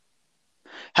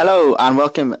Hello and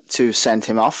welcome to Send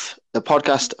Him Off, the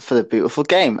podcast for the beautiful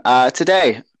game.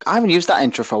 Today, I haven't used that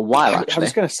intro for a while, I was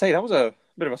actually. going to say that was a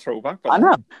bit of a throwback, but I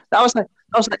know that was like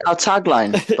our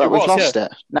tagline, it but we've was, yeah. lost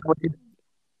it.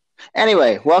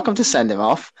 Anyway, welcome to Send Him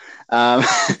Off. Um,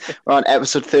 we're on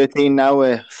episode 13 now.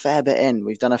 We're a fair bit in.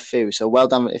 We've done a few, so well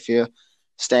done if you're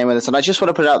staying with us. And I just want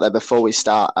to put it out there before we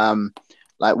start.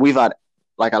 We've had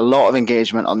a lot of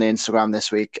engagement on the Instagram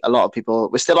this week. A lot of people.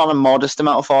 We're still on a modest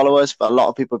amount of followers, but a lot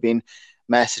of people have been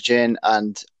messaging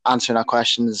and answering our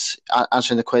questions,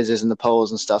 answering the quizzes and the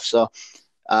polls and stuff. So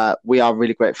we are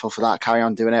really grateful for that. Carry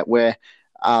on doing it. We're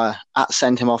at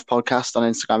Send Him Off Podcast on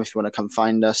Instagram. If you want to come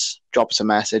find us, drop us a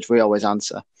message. We always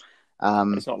answer.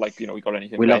 It's not like we got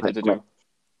anything We love better it. to do.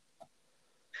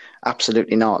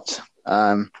 Absolutely not.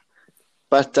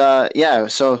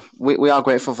 So we are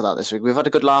grateful for that this week. We've had a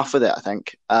good laugh with it, I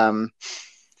think.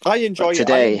 I enjoy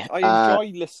today. I enjoy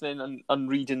listening and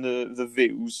reading the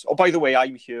views. Oh, by the way,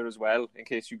 I'm here as well. In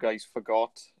case you guys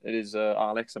forgot, it is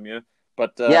Alex. I'm here.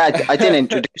 But I didn't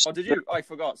introduce. Oh, did you? I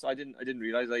forgot. So I didn't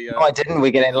realize. No, I didn't.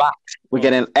 We're getting lax.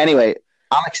 Anyway.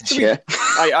 Alex is here.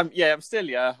 I'm still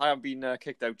here. I haven't been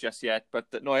kicked out just yet, but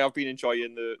no, I have been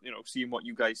enjoying seeing what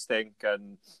you guys think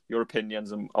and your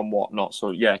opinions and whatnot.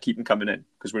 So yeah, keep them coming in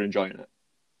because we're enjoying it.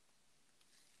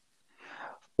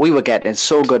 We were getting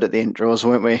so good at the intros,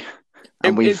 weren't we?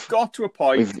 And we've got to a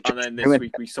point, and then this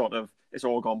week it's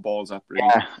all gone balls up. Really.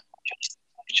 Yeah,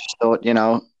 just thought,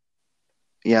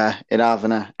 yeah, it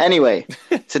haven't. Anyway,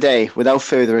 today, without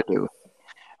further ado,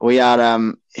 we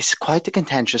are. It's quite a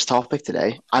contentious topic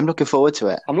today. I'm looking forward to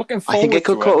it. I think it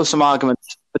could cause some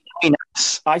arguments between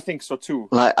us. I think so too.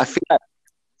 I feel like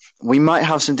we might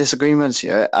have some disagreements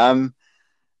here.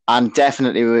 And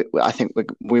definitely, I think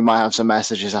we might have some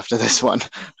messages after this one,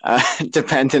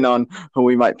 depending on who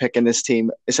we might pick in this team.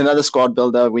 It's another squad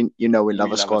builder. We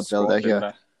love a squad builder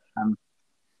here.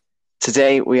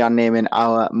 Today, we are naming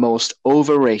our most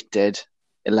overrated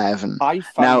 11. I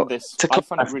found it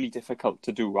really difficult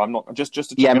to do. I'm not just to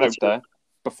check it out there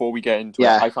before we get into it.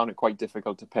 I found it quite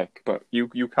difficult to pick. But you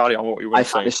carry on what you were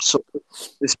saying. This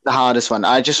is the hardest one.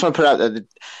 I just want to put out that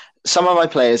some of my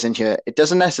players in here. It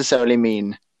doesn't necessarily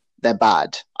mean they're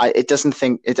bad. It doesn't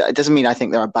mean I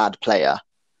think they're a bad player.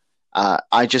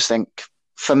 I just think,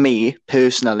 for me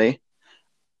personally,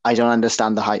 I don't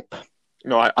understand the hype.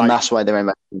 No, that's why they're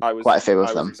in quite a favour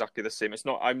of them. Exactly the same.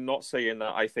 I'm not saying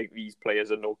that I think these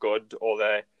players are no good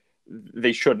or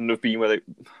they shouldn't have been where they.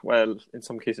 Well, in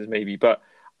some cases maybe, but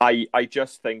I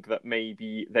just think that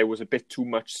maybe there was a bit too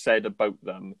much said about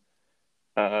them.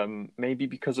 Maybe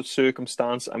because of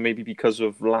circumstance and maybe because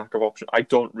of lack of option. I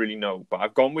don't really know, but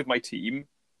I've gone with my team.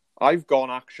 I've gone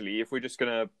actually. If we're just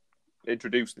gonna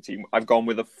introduce the team, I've gone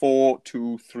with a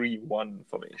 4-2-3-1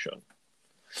 formation.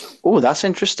 Oh, that's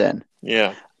interesting.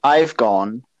 Yeah. I've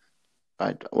gone...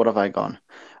 Right, what have I gone?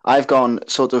 I've gone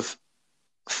sort of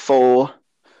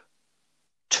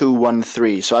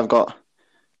 4-2-1-3. So I've got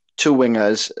two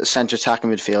wingers, a centre attacking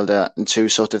midfielder, and two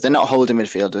sort of... They're not holding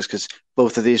midfielders because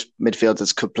both of these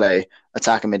midfielders could play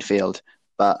attacking midfield.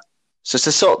 But so it's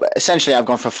a sort of... Essentially, I've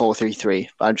gone for 4-3-3,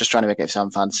 but I'm just trying to make it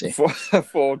sound fancy.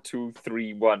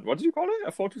 4-2-3-1. What did you call it?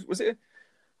 A 4-2... Was it...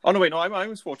 Oh, no, wait, no, I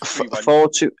was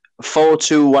 4-2-3-1.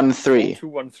 4-2-1-3.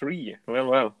 4-2-1-3.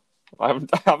 Well. I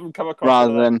haven't come across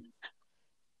rather than...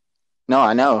 No,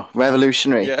 I know.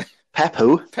 Revolutionary. Yeah.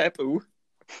 Pepu.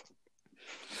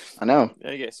 I know.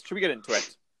 Yeah, yes. Should we get into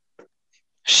it?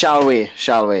 Shall we?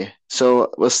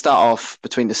 So we'll start off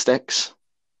between the sticks,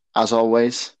 as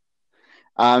always.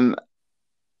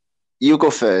 You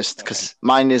go first, because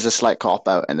mine is a slight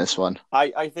cop-out in this one.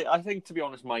 I think, to be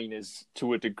honest, mine is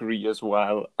to a degree as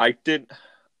well.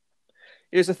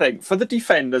 Here's the thing. For the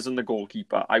defenders and the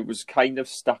goalkeeper, I was kind of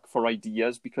stuck for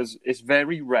ideas because it's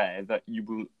very rare that you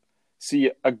will see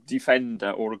a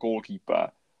defender or a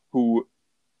goalkeeper who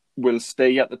will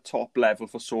stay at the top level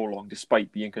for so long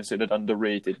despite being considered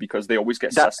underrated because they always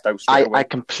get sussed out straight away. I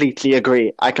completely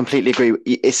agree.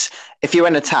 If you're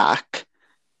in attack,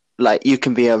 you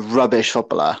can be a rubbish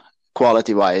footballer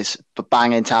quality-wise, but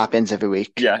banging tap-ins every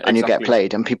week, and you get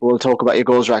played, and people will talk about your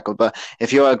goals record. But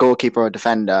if you're a goalkeeper or a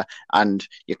defender and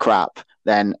you're crap,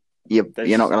 then you're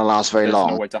not going to last very long.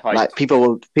 No way to hide.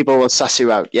 People will suss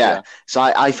you out. Yeah. So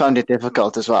I found it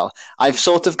difficult as well. I've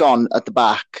sort of gone at the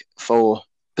back for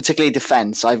particularly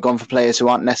defence. I've gone for players who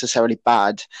aren't necessarily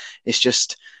bad. It's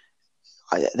just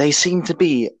they seem to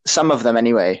be, some of them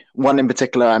anyway. One in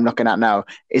particular I'm looking at now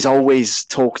is always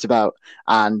talked about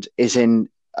and is in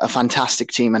a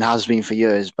fantastic team and has been for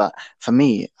years. But for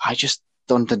me, I just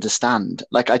don't understand.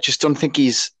 I just don't think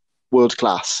he's world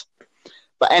class.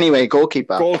 But anyway,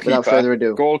 goalkeeper. Without further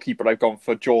ado, I've gone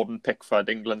for Jordan Pickford,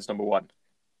 England's number one.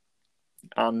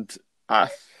 And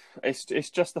it's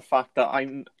just the fact that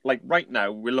I'm like right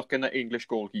now we're looking at English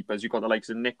goalkeepers. You've got the likes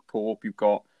of Nick Pope, you've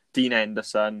got Dean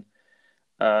Henderson,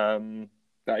 whoever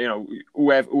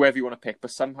you want to pick, but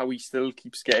somehow he still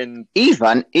keeps getting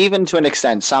even to an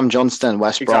extent, Sam Johnston,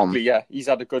 West Brom. Exactly, yeah, he's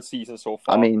had a good season so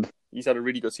far. I mean, he's had a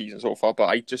really good season so far, but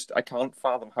I can't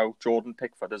fathom how Jordan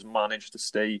Pickford has managed to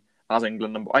stay as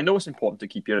England number. I know it's important to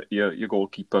keep your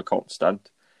goalkeeper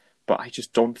constant. But I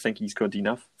just don't think he's good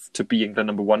enough to be England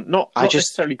number one. Not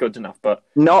necessarily good enough, but...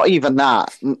 Not even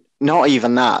that. Not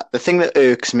even that. The thing that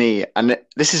irks me, and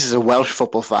this is as a Welsh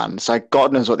football fan, so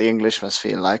God knows what the English must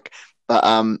feel like, but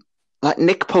like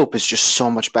Nick Pope is just so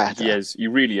much better. He is. He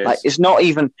really is. Like, it's not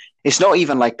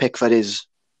even like Pickford is...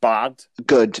 bad.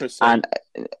 Good. And,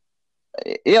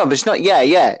 yeah, but it's not...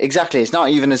 Yeah, exactly. It's not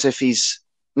even as if he's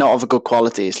not of a good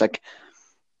quality. It's like...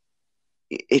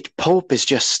 Pope is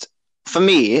just... For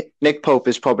me, Nick Pope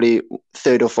is probably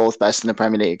third or fourth best in the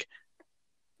Premier League.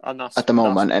 And that's at the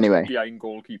moment, anyway. Behind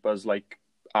goalkeepers like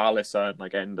Alisson,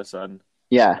 like Henderson.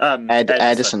 Yeah,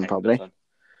 Ederson probably.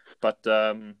 But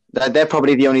they're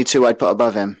probably the only two I'd put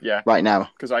above him. Yeah, right now.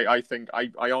 Because I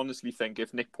honestly think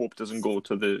if Nick Pope doesn't go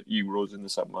to the Euros in the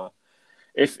summer,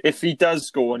 if he does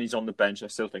go and he's on the bench, I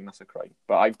still think that's a crime.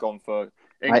 But I've gone for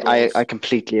I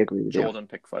completely agree with Jordan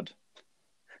Pickford.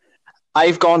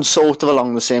 I've gone sort of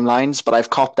along the same lines, but I've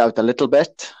copped out a little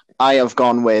bit. I have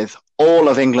gone with all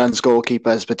of England's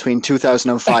goalkeepers between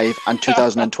 2005 and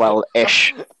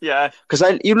 2012-ish. Yeah.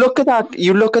 Because you look at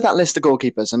that list of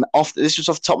goalkeepers, and this was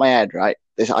off the top of my head, right?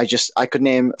 I could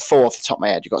name four off the top of my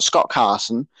head. You've got Scott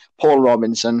Carson, Paul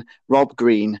Robinson, Rob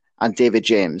Green, and David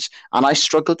James. And I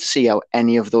struggled to see how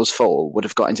any of those four would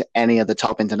have got into any other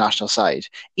top international side,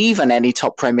 even any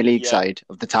top Premier League side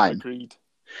of the time. Agreed.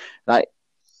 Like,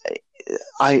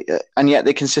 and yet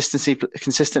they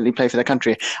consistently play for their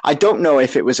country. I don't know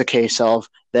if it was a case of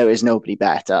there is nobody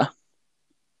better,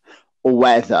 or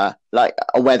whether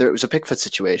it was a Pickford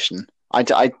situation. I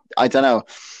don't know,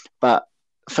 but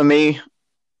for me,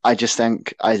 I just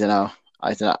think I don't know.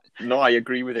 No, I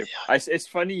agree with you. It's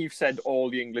funny you've said all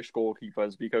the English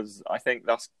goalkeepers because I think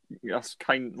that's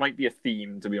might be a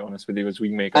theme, to be honest with you, as we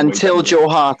make until Joe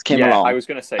Hart came along. I was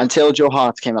going to say until Joe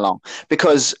Hart came along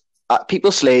because.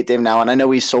 People slate him now, and I know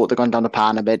he's sort of gone down the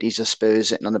pan a bit. He's a Spurs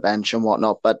sitting on the bench and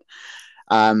whatnot, but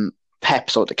Pep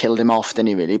sort of killed him off, didn't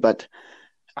he, really? But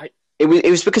it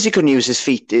was because he couldn't use his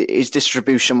feet. His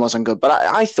distribution wasn't good, but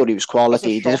I thought he was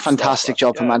quality. He did a fantastic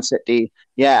job for Man City.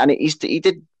 Yeah, and he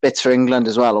did bits for England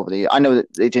as well over the year. I know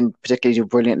that they didn't particularly do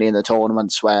brilliantly in the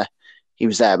tournaments where he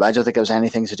was there, but I don't think it was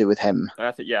anything to do with him. I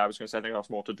was going to say I think that's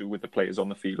more to do with the players on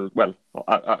the field. Well,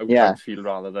 outside the field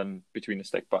rather than between the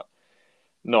stick, but...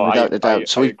 No, without a doubt.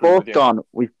 So we've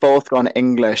both gone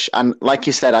English, and like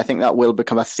you said, I think that will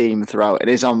become a theme throughout. It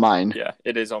is on mine. Yeah,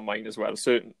 it is on mine as well.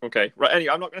 So okay, right.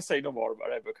 Anyway, I'm not going to say no more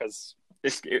about it because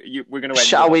we're going to end.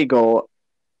 Shall we go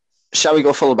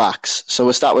full backs? So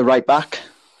we'll start with right back.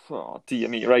 Oh dear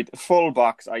me, right. Full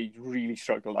backs, I really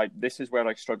struggled. This is where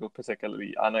I struggled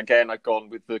particularly, and again, I've gone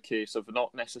with the case of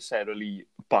not necessarily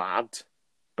bad.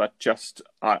 But just,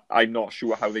 I'm not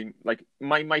sure how they... Like,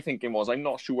 my thinking was, I'm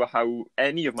not sure how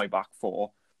any of my back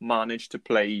four managed to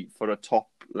play for a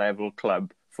top-level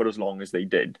club for as long as they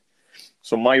did.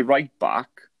 So my right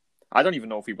back, I don't even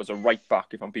know if he was a right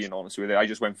back, if I'm being honest with you. I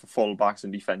just went for full backs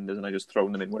and defenders, and I just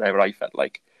thrown them in whatever I felt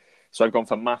like. So I've gone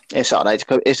for Matthew... It's all right.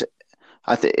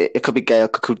 It could be Gael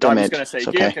Kakuta. I was going to say,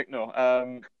 okay.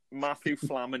 Matthew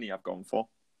Flamini I've gone for.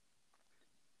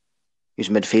 He's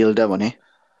midfielder, wasn't he?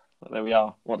 There we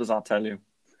are. What does that tell you?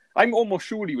 I'm almost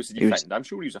sure he was a defender. I'm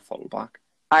sure he was a fullback.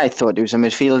 I thought he was a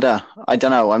midfielder. I don't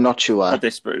know. I'm not sure. At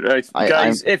this point, right?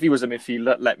 Guys, if he was a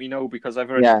midfielder, let me know because I've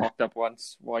already fucked up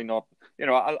once. Why not?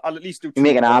 I'll at least do. You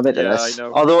make an habit of this. I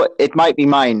know. Although it might be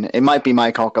mine. It might be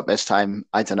my cock up this time.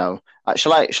 I don't know.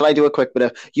 Shall I do a quick bit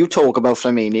of? You talk about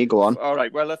Flamini. Go on. All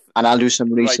right. Well, and I'll do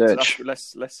some research. Right,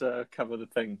 so let's cover the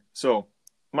thing. So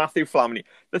Matthew Flamini.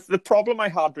 The problem I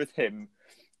had with him.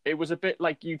 It was a bit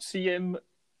like you'd see him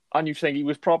and you'd think he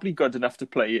was probably good enough to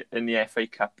play in the FA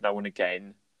Cup now and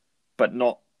again, but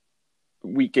not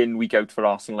week in, week out for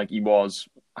Arsenal like he was,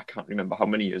 I can't remember how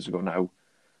many years ago now.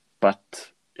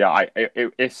 But yeah,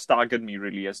 it staggered me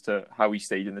really as to how he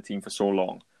stayed in the team for so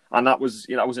long. And that was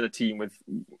in a team with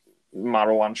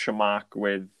Marouane Chamakh,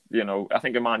 with, I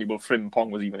think Emmanuel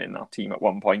Frimpong was even in that team at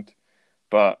one point.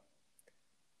 But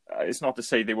it's not to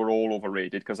say they were all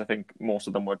overrated because I think most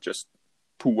of them were just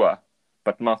poor,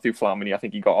 but Matthew Flamini, I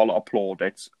think he got a lot of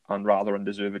plaudits and rather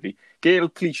undeservedly. Gael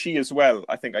Clichy as well,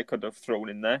 I think I could have thrown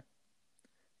in there.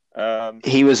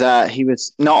 He was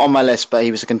not on my list, but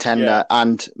he was a contender. Yeah.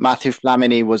 And Matthew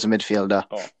Flamini was a midfielder.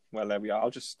 Oh, well, there we are.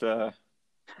 I'll just.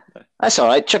 That's all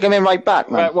right. Chuck him in right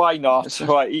back, man. Why not?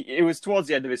 Well, it was towards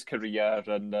the end of his career,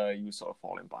 and he was sort of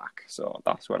falling back. So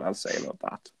that's what I'll say about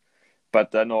that.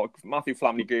 But no, Matthew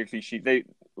Flamini, Gael Clichy,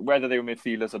 whether they were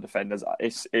midfielders or defenders,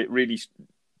 it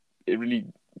really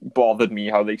bothered me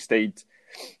how they stayed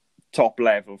top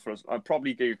level for us.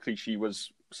 Probably Gael Clichy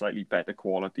was slightly better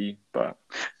quality, but.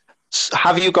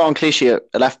 Have you gone Clichy at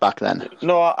left back then?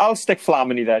 No, I'll stick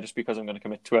Flamini there just because I'm going to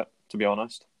commit to it, to be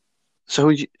honest. So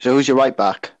who's your right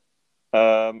back?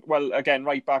 Well, again,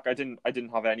 right back, I didn't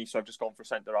have any, so I've just gone for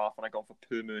centre half, and I've gone for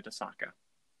Per Mertesacker.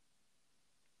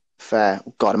 Fair.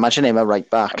 God, imagine him a right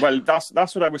back. Well, that's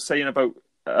what I was saying about.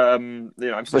 I'm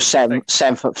was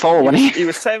 7'4", wasn't he? He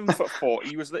was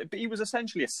 7'4". He was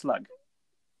essentially a slug.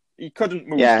 He couldn't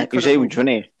move. Yeah, he was huge, wasn't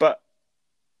he? But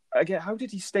again, how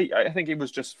did he stay? I think it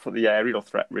was just for the aerial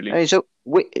threat, really. I mean, so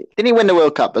didn't he win the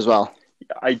World Cup as well?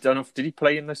 I don't know. Did he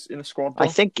play in the squad? Though? I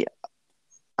think.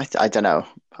 I don't know.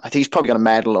 I think he's probably got a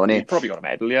medal on it. He probably got a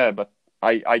medal, yeah. But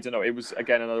I don't know. It was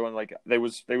again another one like there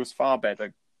was far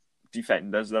better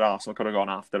defenders that Arsenal could have gone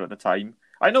after at the time.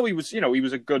 I know he was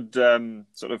a good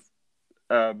sort of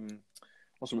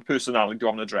personality to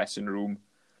have in the dressing room,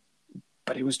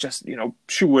 but it was just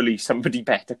surely somebody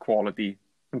better quality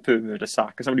than Per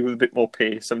Mertesacker, somebody with a bit more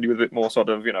pace, somebody with a bit more sort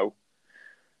of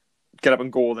get up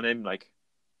and go than him. Like,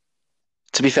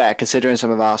 to be fair, considering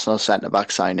some of Arsenal's centre-back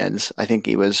signings, I think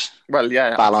he was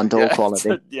Ballon d'Or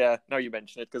quality. Yeah, now you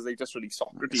mention it, because they just released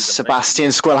Socrates. Sebastian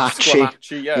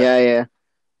Squillaci. Yeah.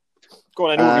 Go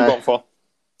on, who have you gone for?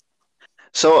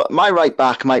 So my right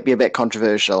back might be a bit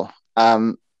controversial.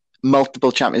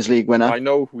 Multiple Champions League winner. I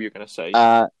know who you're going to say.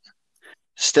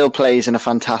 Still plays in a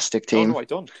fantastic team. No, I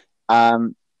don't.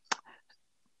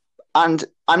 And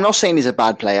I'm not saying he's a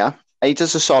bad player. He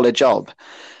does a solid job.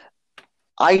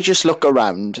 I just look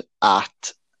around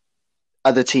at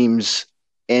other teams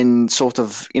in sort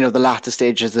of, the latter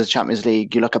stages of the Champions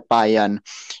League. You look at Bayern,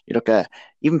 you look at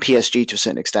even PSG to a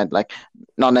certain extent, like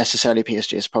not necessarily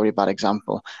PSG is probably a bad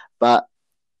example, but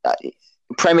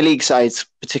Premier League sides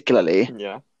particularly.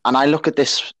 Yeah. And I look at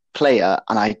this player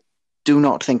and I do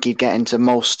not think he'd get into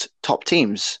most top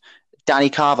teams.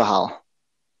 Dani Carvajal.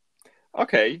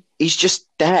 Okay. He's just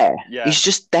there. Yeah. He's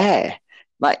just there.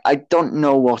 Like, I don't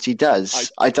know what he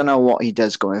does. I don't know what he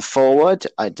does going forward.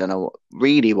 I don't know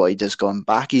really what he does going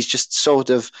back. He's just sort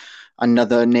of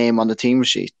another name on the team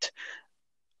sheet.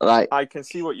 Like, I can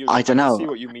see what you. I don't know. See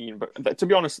what you mean, but to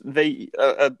be honest,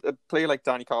 a player like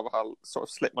Dani Carvajal sort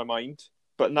of slipped my mind.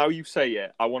 But now you say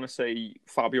it, I want to say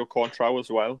Fabio Contrao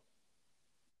as well.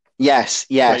 Yes,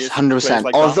 100%.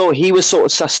 Like although that. He was sort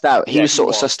of sussed out. He was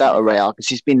sussed out of Real because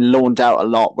he's been loaned out a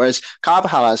lot. Whereas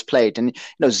Carvajal has played, and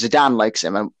Zidane likes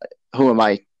him. And who am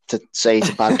I to say he's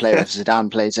a bad player if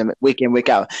Zidane plays him week in, week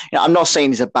out? I'm not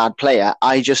saying he's a bad player.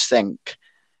 I just think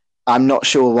I'm not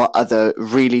sure what other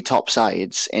really top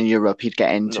sides in Europe he'd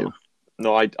get into.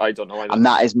 No, I don't know either. And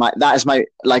that is my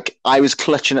like, I was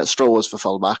clutching at straws for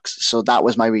fullbacks, so that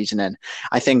was my reasoning.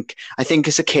 I think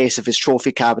it's a case of his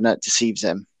trophy cabinet deceives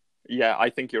him. Yeah, I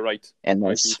think you're right. I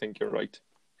do think you're right.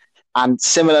 And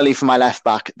similarly for my left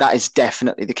back, that is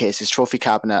definitely the case. His trophy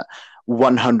cabinet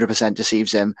 100%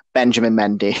 deceives him. Benjamin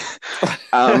Mendy.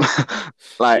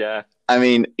 I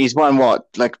mean, he's won what,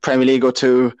 like Premier League or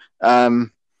two,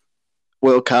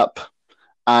 World Cup,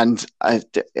 and I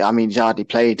mean, he's hardly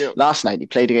played. Last night he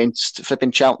played against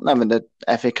flipping Cheltenham in the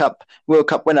FA Cup, World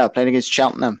Cup winner, playing against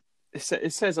Cheltenham.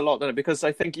 It says a lot, doesn't it? Because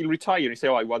I think he'll retire and he'll say,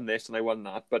 "Oh, I won this and I won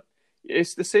that," but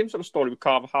it's the same sort of story with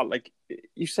Carvajal. Like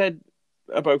you said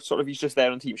about sort of he's just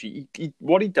there on team sheet.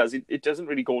 What he does, it doesn't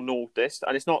really go noticed,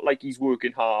 and it's not like he's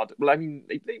working hard. Well, I mean,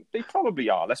 they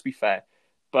probably are. Let's be fair,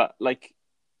 but like,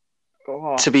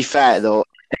 to be fair though,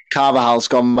 Carvajal's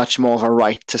got much more of a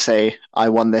right to say I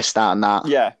won this, that, and that.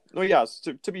 Yeah, no, he has.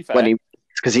 To be fair,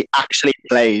 because he actually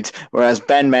played, whereas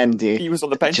Ben Mendy, he was on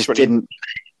the bench. Just didn't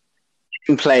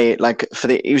play like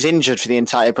he was injured for the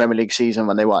entire Premier League season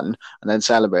when they won and then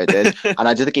celebrated. And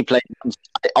I don't think he played.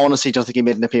 I honestly don't think he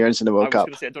made an appearance in the World Cup.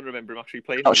 I don't remember him actually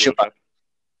playing in the World Cup.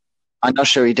 I'm not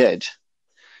sure he did,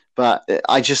 but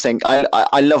I just think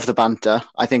I love the banter.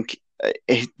 I think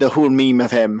the whole meme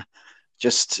of him,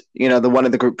 just the one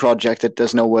of the group project that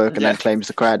does no work and then claims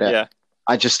the credit. Yeah,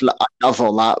 I love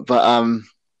all that, but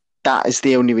that is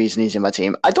the only reason he's in my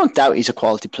team. I don't doubt he's a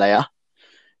quality player.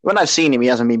 When I've seen him, he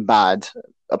hasn't been bad,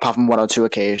 apart from one or two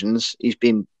occasions. He's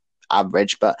been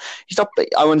average, but he's not.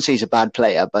 I wouldn't say he's a bad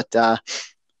player, but yeah,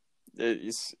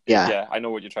 I know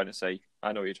what you're trying to say.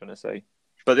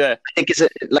 But yeah, I think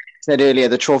said earlier,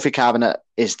 the trophy cabinet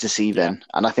is deceiving, Yeah.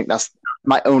 and I think that's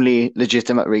my only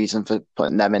legitimate reason for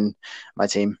putting them in my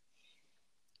team.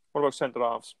 What about centre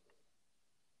halves?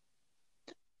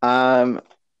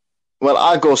 Well,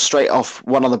 I'll go straight off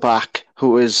one on the back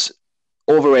who is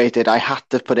overrated. I had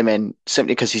to put him in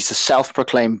simply because he's the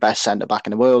self-proclaimed best centre back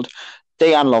in the world,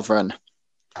 Dejan Lovren.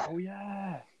 Oh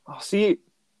yeah. Oh, see,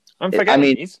 I'm I forgetting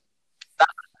mean, these.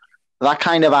 that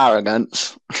kind of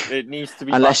arrogance, It needs to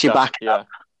be unless backed you up. back it Yeah. up,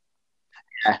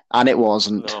 yeah, and it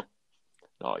wasn't.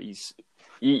 No, he's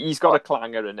got a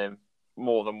clanger in him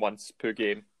more than once per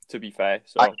game. To be fair,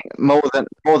 so More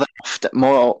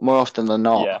often than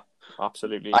not. yeah,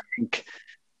 absolutely.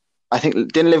 I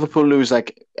think didn't Liverpool lose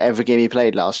like every game he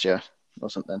played last year or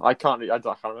something? I can't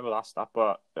remember that stat,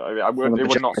 but it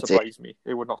would not surprise me.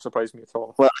 It would not surprise me at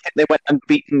all. Well, I think they went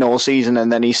unbeaten all season, and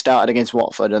then he started against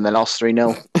Watford, and they lost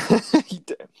 3-0.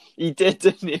 He did,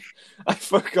 didn't he? I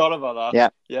forgot about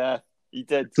that. Yeah, he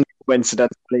did.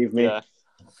 Coincidence, believe me. Yeah.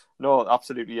 No,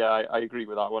 absolutely. Yeah, I agree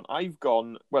with that one. I've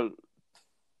gone well.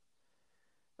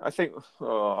 I think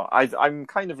I'm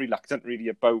kind of reluctant, really,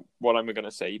 about what I'm going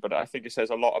to say, but I think it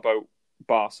says a lot about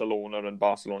Barcelona and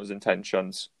Barcelona's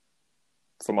intentions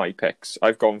for my picks.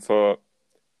 I've gone for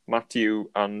Mathieu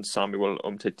and Samuel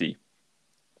Umtiti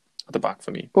at the back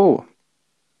for me. Oh,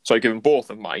 so I've given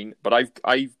both of mine, but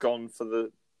I've gone for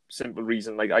the simple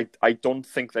reason, like I don't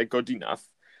think they're good enough,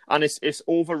 and it's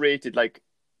overrated. Like,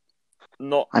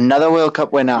 not another World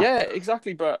Cup winner. Yeah,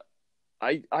 exactly, but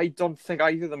I don't think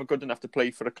either of them are good enough to play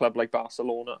for a club like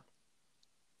Barcelona.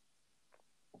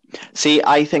 See,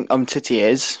 I think Umtiti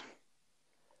is,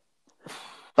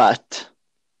 but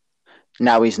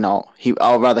now he's not.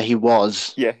 Or rather, he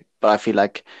was. Yeah. But I feel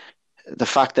like the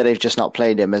fact that they've just not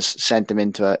played him has sent him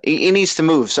into a... He needs to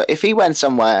move. So if he went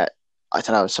somewhere, I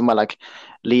don't know, somewhere like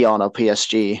Lyon or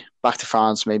PSG, back to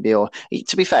France maybe, or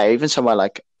to be fair, even somewhere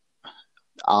like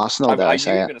Arsenal. I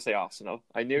knew you were going to say Arsenal.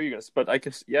 I knew you were going to, but I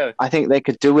guess, yeah. I think they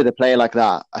could do with a player like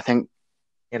that. I think,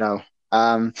 but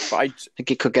I think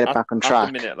he could get it back on track.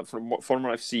 At the minute, from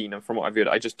what I've seen and from what I've heard,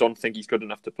 I just don't think he's good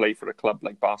enough to play for a club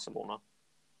like Barcelona.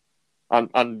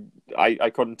 And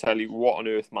I couldn't tell you what on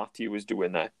earth Mathieu was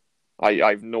doing there. I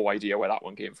have no idea where that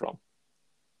one came from.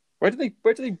 Where did they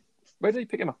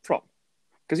pick him up from?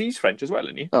 Because he's French as well,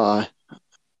 isn't he?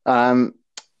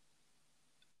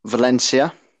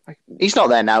 Valencia. He's not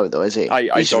there now, though, is he?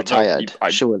 He's retired,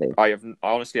 surely.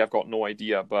 Honestly, I've got no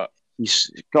idea, but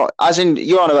he's got, as in,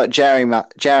 you're on about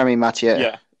Jeremy Mathieu.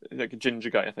 Yeah, like a ginger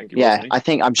guy, I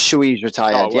think. I'm sure he's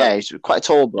retired. Oh, well, yeah, he's quite a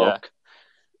tall bloke.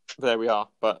 Yeah. There we are,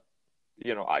 but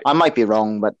I might be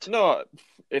wrong, but no.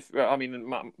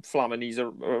 Flamini's a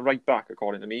right back,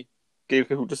 according to me. Gail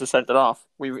Cahoot is a centre half.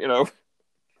 We're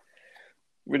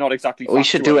not exactly. We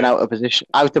should do an out of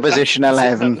position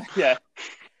 11. Yeah.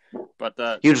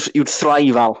 But you'd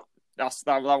thrive, Al.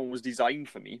 That one was designed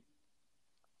for me.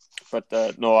 But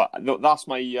no, that's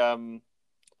my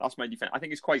defense. I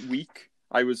think it's quite weak.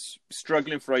 I was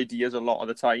struggling for ideas a lot of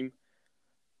the time,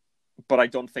 but I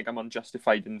don't think I'm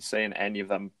unjustified in saying any of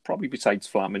them. Probably besides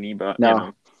Flamini, but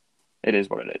no, it is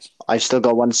what it is. I've still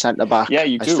got one centre back. Yeah,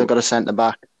 you do. I've still got a centre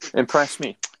back. Impress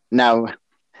me. Now,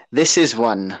 this is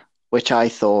one which I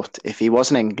thought if he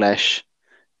wasn't English,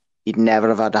 he'd never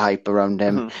have had a hype around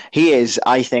him. Mm-hmm. He is,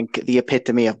 I think, the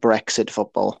epitome of Brexit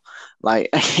football.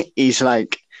 Like, he's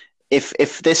like,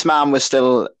 if this man was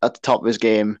still at the top of his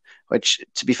game, which,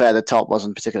 to be fair, the top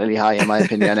wasn't particularly high in my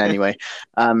opinion anyway,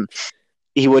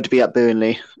 he would be at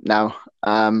Burnley now.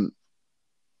 Ryan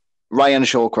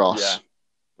Shawcross. Yeah.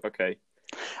 Okay.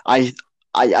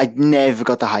 I never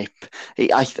got the hype.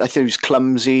 I thought he was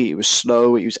clumsy, he was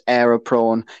slow, he was error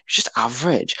prone, he was just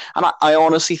average. And I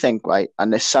honestly think, right,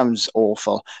 and this sounds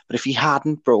awful, but if he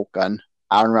hadn't broken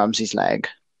Aaron Ramsey's leg,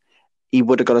 he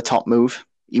would have got a top move.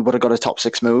 He would have got a top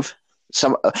 6 move.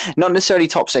 Not necessarily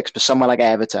top 6, but somewhere like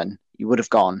Everton, he would have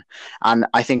gone. And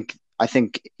I think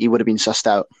he would have been sussed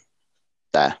out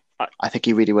there. I think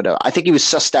he really would have. I think he was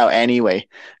sussed out anyway,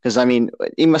 because I mean,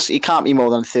 he can't be more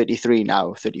than 33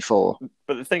 now, 34.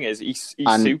 But the thing is, he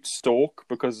suits Stoke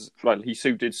because, well, he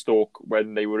suited Stoke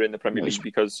when they were in the Premier League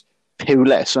because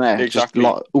Pulis, wasn't it? Exactly,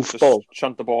 just ball,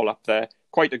 shunt the ball up there,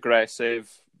 quite aggressive,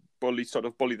 bully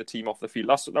the team off the field.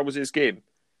 That was his game.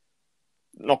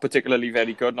 Not particularly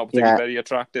very good, not particularly very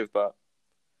attractive, but.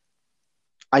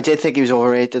 I did think he was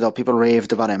overrated, or people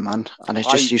raved about him, man, and it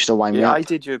just used to wind me up. I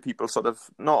did hear people sort of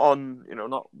not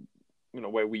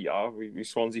where we are. We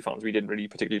Swansea fans, we didn't really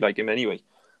particularly like him anyway.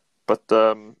 But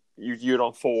you'd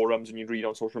on forums and you'd read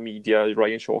on social media,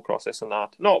 Ryan Shawcross, this and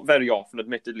that. Not very often,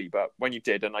 admittedly, but when you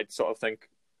did, and I'd sort of think,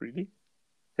 really,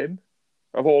 him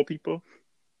of all people.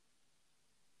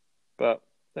 But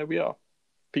there we are.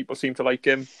 People seem to like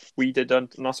him. We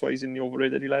didn't, and that's why he's in the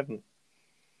overrated 11.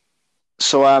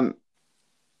 So,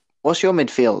 what's your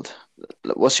midfield?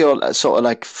 What's your sort of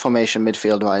like formation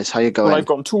midfield wise? How you going? Well, I've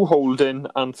gone 2 holding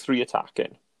and 3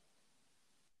 attacking.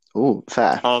 Oh,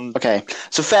 fair. And Okay,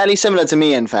 so fairly similar to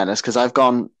me in fairness, because I've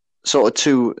gone sort of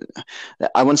 2.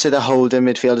 I wouldn't say they're holding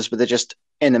midfielders, but they're just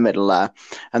in the middle there.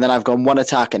 And then I've gone 1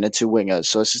 attacking and 2 wingers,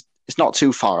 so it's not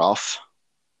too far off.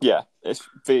 yeah, it's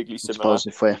vaguely I similar. suppose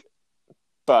if we're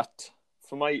But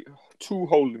for my 2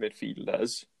 holding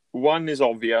midfielders, one is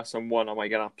obvious and one am I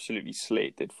getting absolutely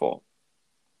slated for.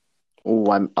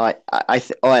 Oh, I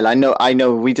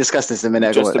know. We discussed this a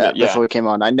minute ago before we came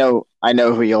on. I know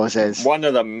who yours is. One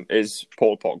of them is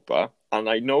Paul Pogba, and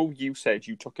I know you said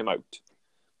you took him out,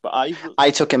 but I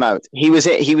took him out. He was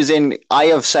in. I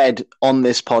have said on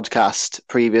this podcast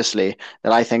previously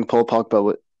that I think Paul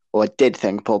Pogba, or I did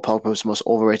think Paul Pogba was the most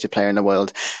overrated player in the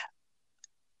world.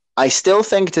 I still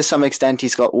think to some extent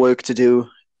he's got work to do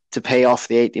to pay off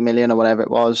the 80 million or whatever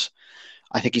it was.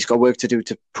 I think he's got work to do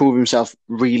to prove himself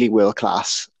really world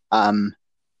class.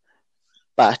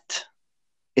 But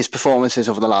his performances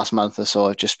over the last month or so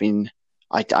have just been.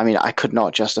 I mean, I could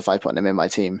not justify putting him in my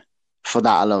team for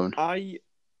that alone. I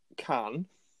can,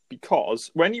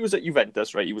 because when he was at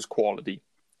Juventus, right, he was quality,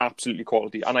 absolutely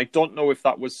quality, and I don't know if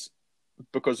that was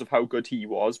because of how good he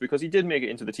was, because he did make it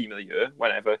into the team of the year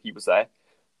whenever he was there.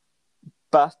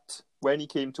 But when he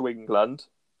came to England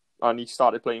and he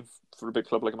started playing for a big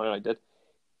club like Man United,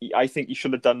 I think he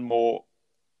should have done more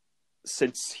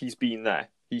since he's been there.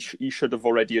 He should have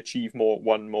already achieved more,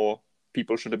 won more.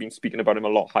 People should have been speaking about him a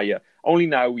lot higher. Only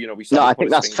now, we started. No, I think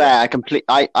that's fair.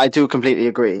 I do completely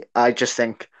agree. I just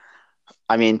think,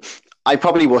 I mean, I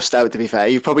probably wussed out, to be fair.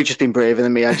 You've probably just been braver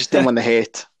than me. I just didn't want the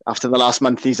hate after the last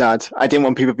month he's had. I didn't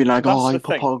want people being like, I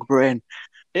put Pogba in.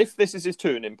 If this is his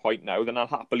turning point now, then I'll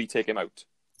happily take him out.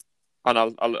 And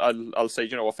I'll say,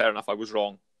 fair enough, I was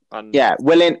wrong. And yeah,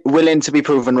 willing to be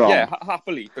proven wrong. Yeah,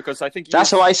 happily, because I think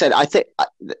that's how I said. I think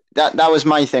that was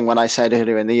my thing when I said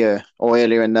earlier in the year, or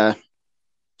earlier in the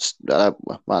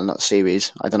not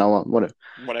series. I don't know what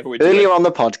whatever we earlier on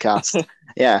the podcast.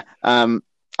 Yeah,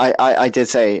 I did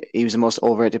say he was the most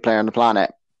overrated player on the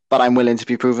planet, but I'm willing to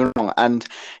be proven wrong, and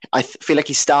I feel like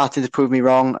he's starting to prove me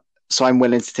wrong. So I'm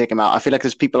willing to take him out. I feel like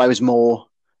there's people I was more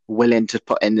willing to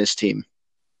put in this team.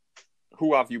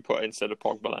 Who have you put instead of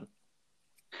Pogba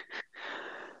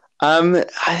then?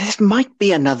 This might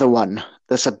be another one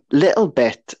that's a little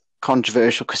bit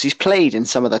controversial because he's played in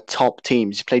some of the top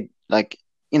teams. He played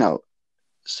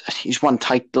he's won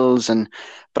titles,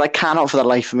 but I cannot for the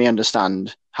life of me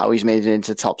understand how he's made it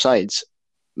into top sides.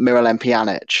 Miralem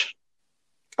Pjanic.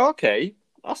 Okay,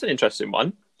 that's an interesting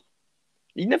one.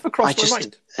 He never crossed my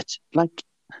mind.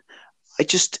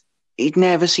 He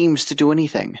never seems to do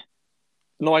anything.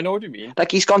 No, I know what you mean.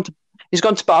 Like he's gone to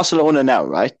Barcelona now,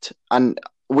 right? And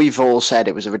we've all said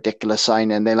it was a ridiculous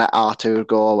signing. They let Arthur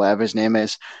go, or whatever his name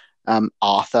is,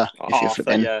 Arthur. If you're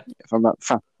flipping from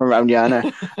around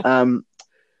here,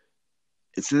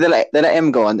 so they let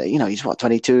him go, and he's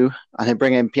 22, and they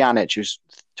bring in Pjanic, who's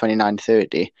 29,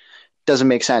 30. Doesn't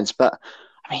make sense, but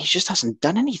I mean, he just hasn't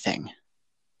done anything.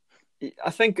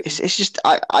 I think it's just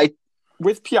I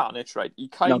with Pjanic, right? He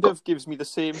kind of gives me the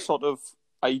same sort of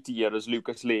idea as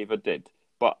Lucas Leiva did,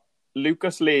 but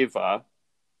Lucas Leiva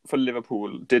for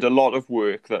Liverpool did a lot of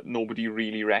work that nobody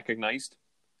really recognised,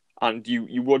 and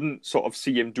you wouldn't sort of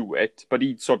see him do it, but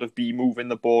he'd sort of be moving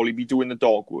the ball, he'd be doing the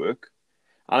dog work,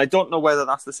 and I don't know whether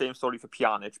that's the same story for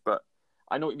Pjanic, but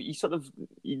I know he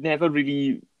never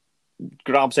really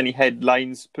grabs any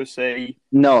headlines per se.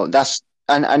 No, that's.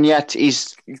 And yet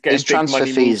his transfer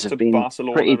fees have been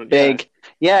Barcelona, pretty big.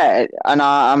 Yeah, and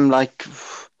I'm like,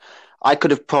 I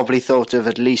could have probably thought of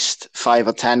at least 5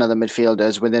 or 10 of the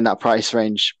midfielders within that price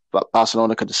range, but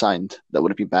Barcelona could have signed. That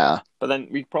would have been better. But then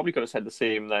we probably could have said the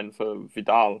same then for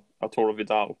Vidal, Arturo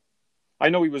Vidal. I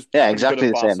know he was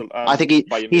exactly the same. I think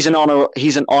he's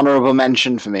an honourable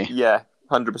mention for me. Yeah,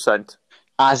 100%.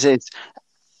 As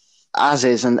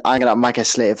is, and I'm going to might get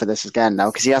slated for this again now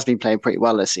because he has been playing pretty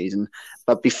well this season.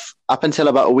 But up until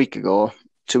about 2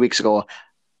 weeks ago,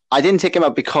 I didn't take him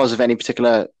out because of any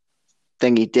particular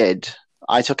thing he did.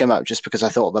 I took him out just because I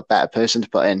thought of a better person to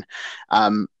put in.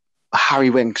 Harry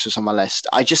Winks was on my list.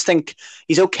 I just think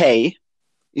he's okay.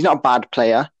 He's not a bad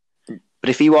player, but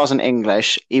if he wasn't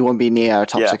English, he wouldn't be near a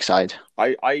top 6 side.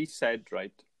 I said,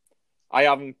 right, I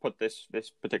haven't put this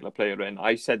particular player in.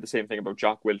 I said the same thing about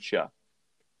Jack Wilshere.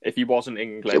 If he wasn't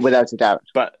English, without a doubt,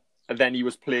 but then he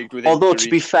was plagued with. Although injury. To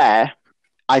be fair,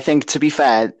 I think, to be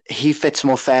fair, he fits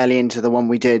more fairly into the one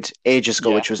we did ages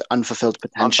ago, Yeah. which was unfulfilled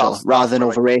And potential, rather than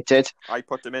where overrated. I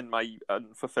put him in my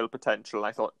unfulfilled potential. And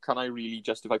I thought, can I really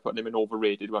justify putting him in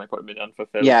overrated when I put him in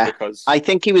unfulfilled? Yeah, Because I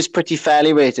think he was pretty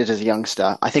fairly rated as a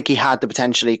youngster. I think he had the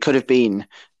potential. He could have been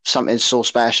something so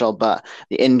special, but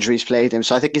the injuries played him.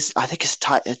 So I think it's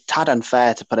a tad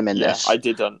unfair to put him in yeah, this. I But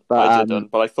didn't,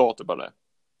 but I thought about it.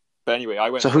 But anyway, I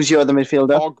went so for who's your other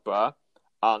midfielder? Pogba,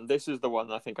 and this is the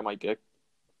one I think I might get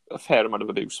a fair amount of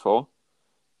abuse for.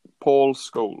 Paul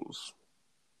Scholes.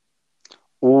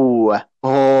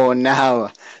 Oh, no.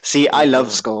 See, I love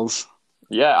Mm. Scholes.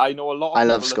 Yeah, I know a lot of I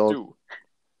love people that Scholes. do,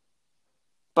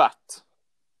 but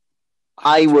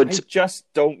I I would. just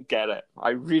don't get it. I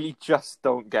really just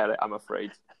don't get it. I'm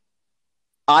afraid.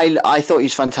 I thought he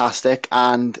was fantastic,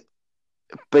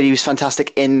 but he was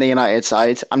fantastic in the United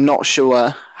side. I'm not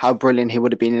sure how brilliant he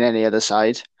would have been in any other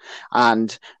side.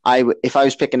 And if I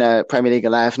was picking a Premier League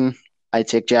 11, I'd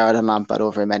take Gerrard and Lampard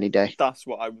over him any day. That's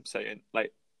what I'm saying.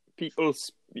 Like people,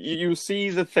 you see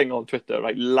the thing on Twitter,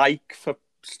 right? Like for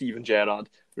Steven Gerrard,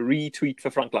 retweet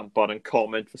for Frank Lampard, and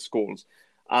comment for Scholes.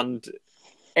 And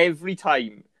every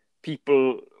time,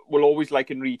 people will always like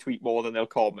and retweet more than they'll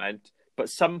comment. But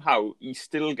somehow he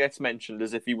still gets mentioned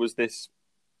as if he was this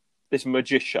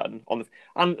magician on the.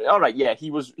 And all right, yeah,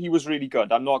 he was really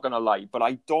good. I'm not gonna lie, but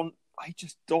I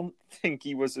just don't think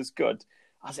he was as good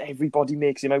as everybody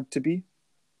makes him out to be.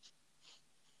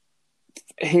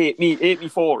 Hate me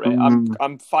for it.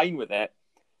 I'm fine with it,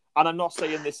 and I'm not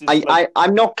saying this is.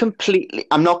 I'm not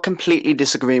completely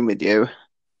disagreeing with you,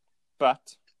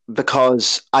 but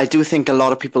because I do think a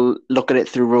lot of people look at it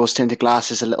through rose-tinted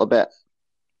glasses a little bit.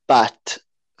 But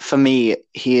for me,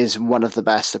 he is one of the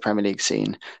best the Premier League's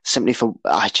seen.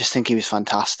 I just think he was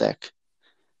fantastic.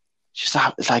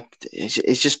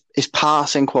 It's just his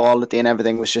passing quality and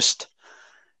everything was just.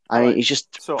 He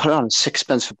just put on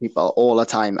sixpence for people all the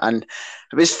time, and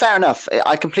it's fair enough.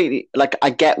 I completely I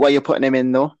get why you're putting him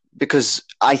in though, because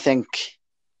I think,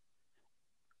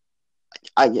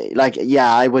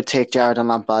 I would take Gerrard and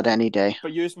Lampard any day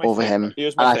over him.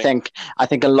 Here's my thing. I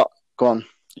think a lot. Go on.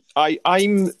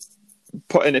 I'm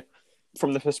putting it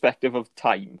from the perspective of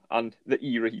time and the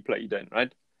era he played in,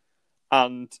 right?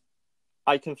 And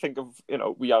I can think of,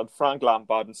 we had Frank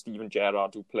Lampard and Steven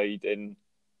Gerrard who played in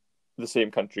the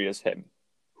same country as him,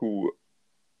 who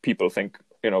people think,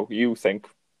 you think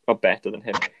are better than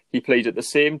him. He played at the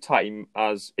same time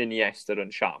as Iniesta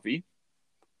and Xavi,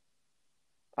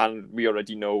 and we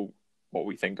already know what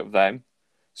we think of them.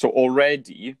 So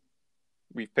already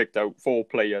we've picked out 4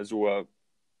 players who are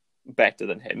better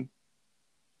than him.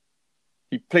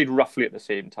 He played roughly at the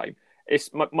same time.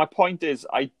 My point is,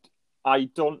 I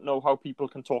don't know how people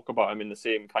can talk about him in the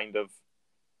same kind of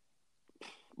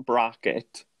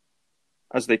bracket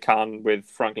as they can with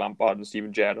Frank Lampard and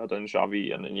Steven Gerrard and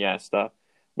Xavi and Iniesta,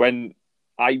 when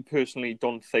I personally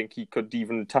don't think he could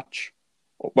even touch.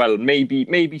 Well,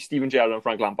 maybe Steven Gerrard and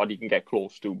Frank Lampard he can get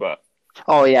close to, but.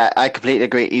 Oh yeah, I completely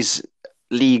agree. He's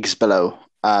leagues below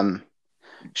Xavi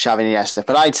and Iniesta,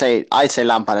 but I'd say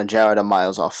Lampard and Gerrard are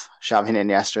miles off Xavi and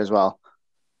Iniesta as well.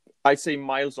 I'd say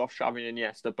miles off Xavi and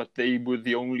Iniesta, but they were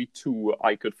the only 2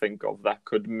 I could think of that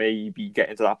could maybe get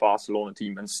into that Barcelona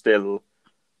team and still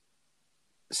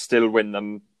win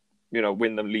them,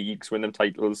 win them leagues, win them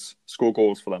titles, score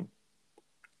goals for them.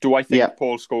 Do I think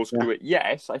Paul Scholes could do it?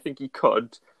 Yes, I think he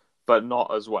could, but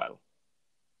not as well.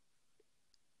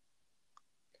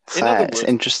 In other words, it's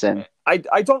interesting. I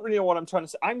don't really know what I'm trying to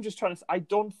say. I'm just trying to say, I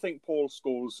don't think Paul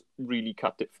Scholes really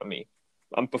cut it for me.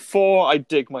 And before I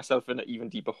dig myself in an even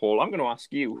deeper hole, I'm going to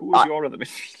ask you, who is your other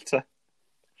midfielder?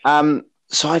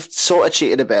 So I've sort of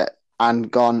cheated a bit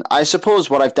and gone. I suppose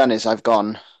what I've done is I've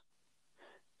gone.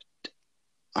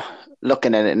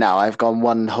 Looking at it now, I've gone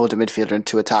 1 holding midfielder and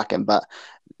 2 attacking, but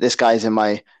this guy's in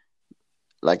my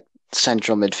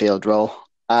central midfield role.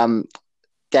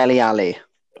 Dele Alli.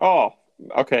 Oh,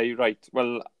 okay, right.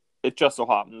 Well, it just so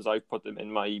happens I put him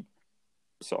in my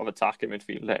sort of attacking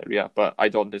midfield area, but I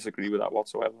don't disagree with that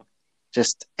whatsoever.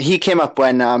 He came up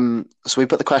when so we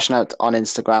put the question out on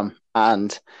Instagram,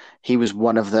 and he was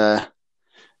one of the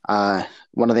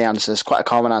answers. Quite a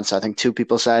common answer. I think 2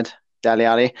 people said Dele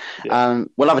Alli. Yeah.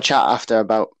 We'll have a chat after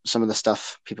about some of the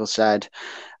stuff people said.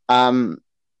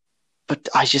 But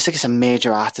I just think it's a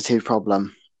major attitude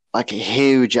problem, a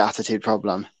huge attitude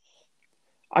problem.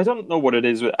 I don't know what it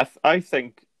is.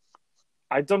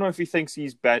 I don't know if he thinks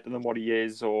he's better than what he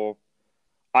is, or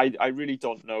I really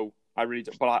don't know. I really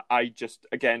don't, but I just,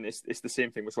 again, it's the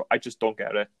same thing. I just don't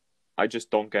get it. I just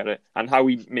don't get it. And how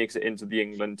he makes it into the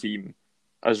England team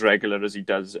as regular as he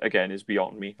does, again, is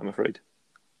beyond me, I'm afraid.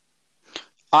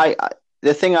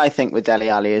 the thing I think with Dele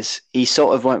Alli is he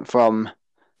sort of went from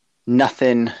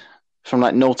nothing, from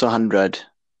like 0 to 100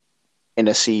 in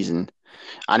a season.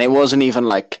 And it wasn't even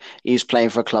like he was playing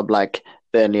for a club like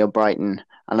Burnley or Brighton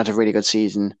and had a really good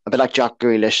season. A bit like Jack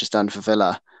Grealish has done for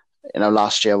Villa,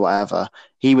 last year, whatever.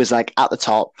 He was like at the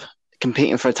top,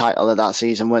 competing for a title that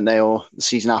season, weren't they? Or the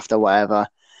season after, whatever.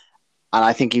 And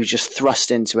I think he was just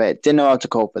thrust into it, didn't know how to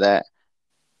cope with it,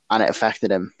 and it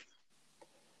affected him.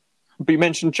 But you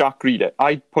mentioned Jack Grealish.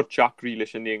 I'd put Jack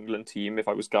Grealish in the England team if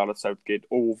I was Gareth Southgate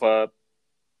over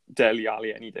Dele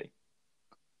Alli any day.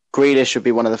 Grealish should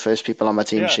be one of the first people on my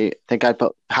team sheet. I think I'd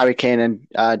put Harry Kane and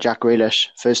Jack Grealish,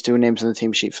 first two names on the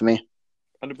team sheet for me.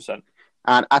 100%.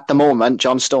 And at the moment,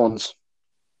 John Stones.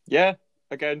 Yeah,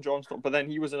 again, John Stones. But then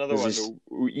he was another one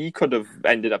who he could have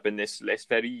ended up in this list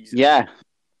very easily.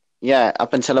 Yeah,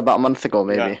 up until about a month ago,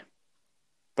 maybe. Yeah.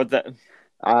 But then,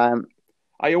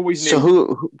 I always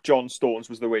knew John Stones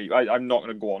was the way. I'm not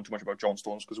going to go on too much about John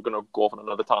Stones because we're going to go off on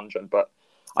another tangent. But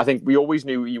I think we always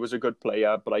knew he was a good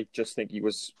player, but I just think he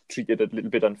was treated a little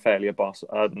bit unfairly at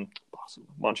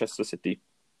Manchester City.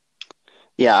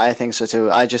 Yeah, I think so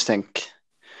too. I think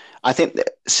that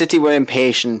City were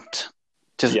impatient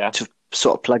to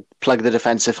sort of plug the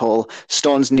defensive hole.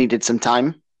 Stones needed some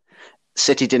time.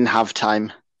 City didn't have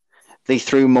time. They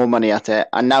threw more money at it,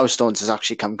 and now Stones has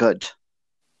actually come good.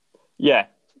 Yeah,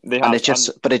 they have.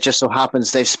 But it just so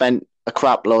happens they've spent a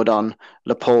crap load on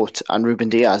Laporte and Ruben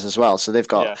Diaz as well. So they've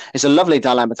got it's a lovely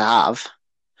dilemma to have.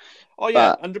 Oh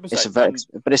yeah, 100%.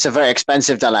 It's a very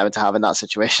expensive dilemma to have in that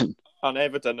situation. And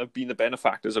Everton have been the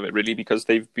benefactors of it really because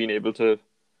they've been able to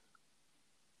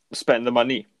spend the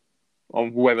money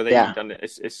on whoever they need, and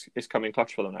it's coming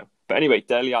clutch for them now. But anyway,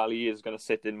 Dele Alli is going to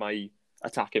sit in my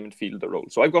attacking midfielder role.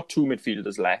 So I've got two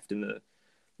midfielders left in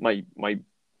my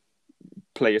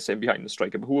player sitting behind the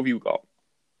striker. But who have you got?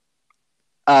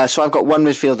 So I've got one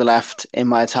midfielder left in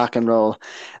my attacking role.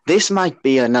 This might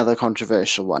be another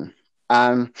controversial one.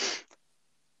 Mesut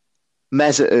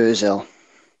Ozil.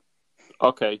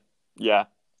 Okay, yeah.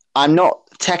 I'm not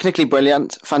technically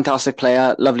brilliant, fantastic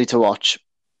player, lovely to watch.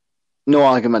 No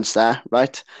arguments there,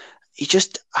 right? He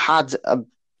just had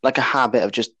a habit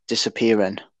of just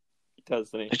disappearing. He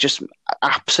does, doesn't he? It's just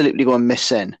absolutely going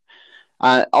missing.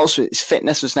 Also, his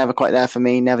fitness was never quite there for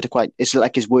me. It's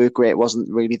like his work rate wasn't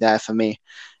really there for me.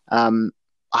 I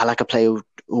like a player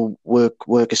who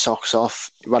work his socks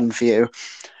off, run for you.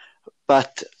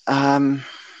 But I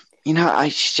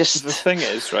just the thing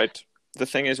is, right? The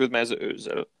thing is with Mesut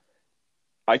Ozil,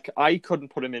 I couldn't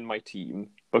put him in my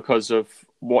team because of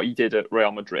what he did at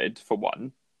Real Madrid, for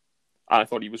one. And I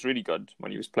thought he was really good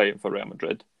when he was playing for Real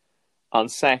Madrid.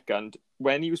 And second,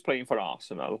 when he was playing for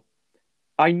Arsenal,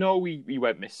 I know he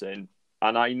went missing,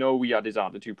 and I know he had his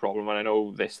attitude problem, and I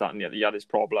know this, that, and the other. He had his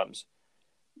problems.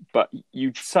 But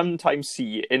you'd sometimes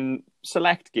see in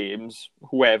select games,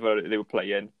 whoever they were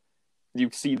playing,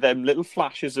 you'd see them little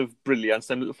flashes of brilliance,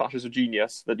 them little flashes of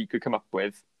genius that he could come up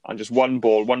with, and just one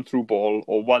through ball,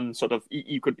 or one sort of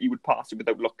he would pass it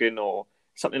without looking, or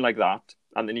something like that,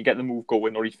 and then you get the move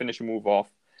going, or he'd finish a move off,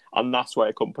 and that's why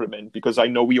I couldn't put him in, because I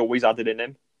know he always had it in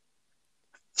him.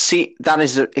 See, that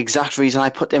is the exact reason I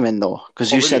put him in, though,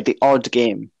 because you said the odd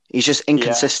game. He's just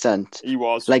inconsistent. Yeah, he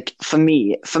was. Like for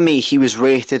me, he was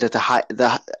rated at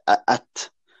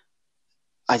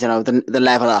I don't know, the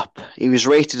level up. He was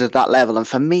rated at that level, and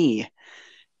for me,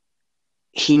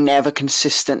 he never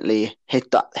consistently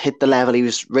hit the level he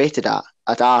was rated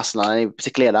at Arsenal, and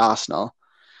particularly at Arsenal.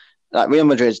 Like Real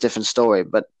Madrid's a different story,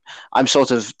 but I'm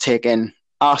sort of taking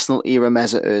Arsenal era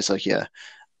Mesut Ozil here,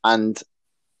 and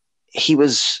he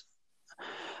was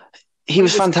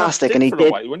fantastic, and he did.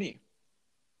 While, wasn't he?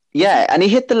 Yeah, and he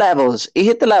hit the levels. He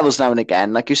hit the levels now and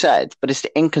again, like you said, but it's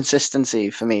the inconsistency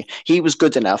for me. He was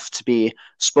good enough to be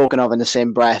spoken of in the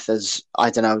same breath as,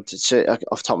 I don't know, off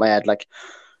the top of my head, like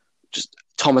just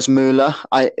Thomas Muller.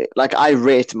 I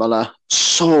rate Muller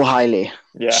so highly,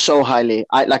 so highly.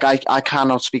 I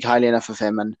cannot speak highly enough of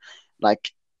him, and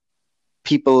like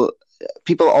people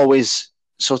always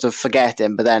sort of forget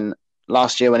him. But then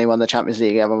last year when he won the Champions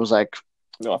League, everyone was like,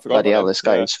 "No, I forgot." Bloody hell, this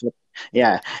guy is.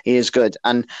 Yeah, he is good,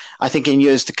 and I think in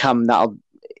years to come, that'll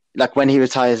like when he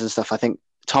retires and stuff. I think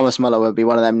Thomas Muller will be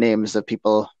one of them names that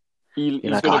people. He's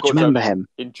like, do you remember him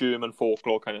in German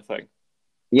folklore kind of thing?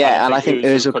 Yeah, and I think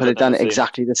Ozil could have done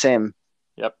exactly the same.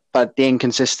 Yep. But the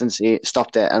inconsistency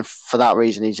stopped it, and for that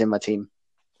reason, he's in my team.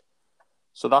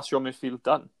 So that's your midfield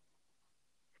done.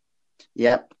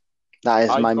 Yep, that is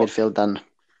my midfield done.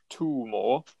 Two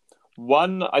more.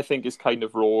 One, I think, is kind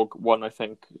of rogue. One, I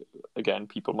think, again,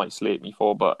 people might slate me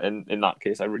for, but in that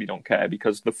case, I really don't care,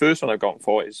 because the first one I've gone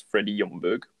for is Freddie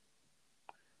Ljungberg.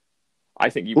 I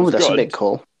think he Oh, was that's a good. big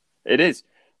call. It is.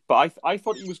 But I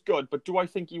thought he was good. But do I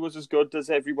think he was as good as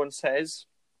everyone says?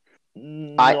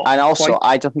 Not quite.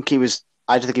 I don't think he was.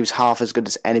 I don't think he was half as good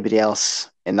as anybody else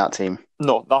in that team.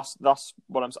 No, that's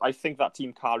what I'm. I think that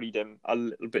team carried him a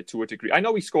little bit to a degree. I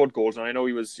know he scored goals, and I know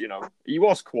he was, he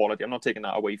was quality. I'm not taking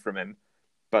that away from him,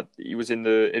 but he was in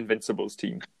the Invincibles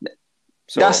team.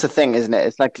 So that's the thing, isn't it?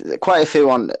 It's like quite a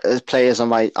few players on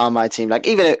my team. Like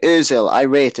even Özil, I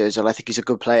rate Özil. I think he's a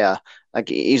good player. Like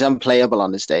he's unplayable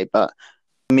on his day, but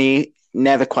me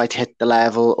never quite hit the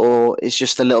level, or is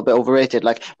just a little bit overrated.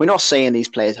 Like we're not saying these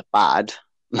players are bad.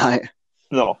 Like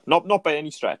no, not by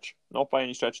any stretch, not by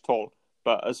any stretch at all.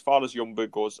 But as far as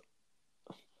Ljungberg goes,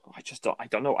 I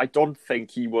don't know. I don't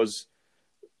think he was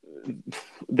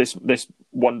this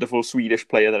wonderful Swedish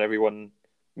player that everyone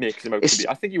makes him out to be.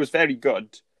 I think he was very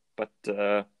good, but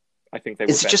I think they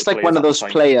were. It's just like one of those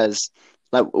players.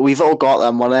 Like we've all got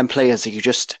them. One of them players that you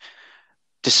just,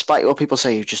 despite what people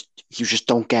say, you just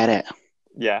don't get it.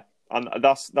 Yeah, and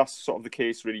that's sort of the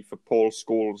case really for Paul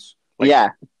Scholes. Like, yeah.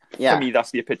 For me,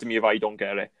 that's the epitome of I don't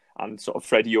get it, and sort of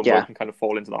Freddie Ljungberg can kind of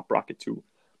fall into that bracket too.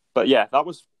 But yeah, that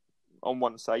was on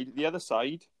one side. The other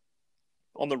side,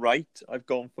 on the right, I've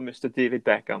gone for Mr. David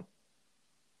Beckham.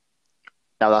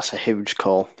 Now that's a huge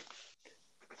call.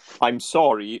 I'm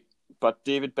sorry, but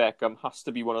David Beckham has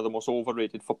to be one of the most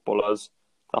overrated footballers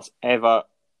that's ever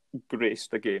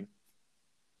graced the game.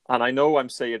 And I know I'm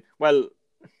saying, well,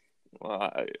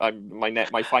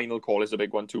 my final call is a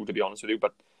big one too, to be honest with you.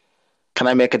 But can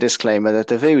I make a disclaimer that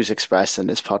the views expressed in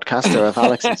this podcast are of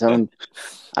Alex's own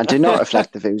and do not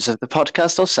reflect the views of the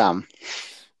podcast or Sam?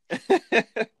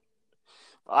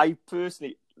 I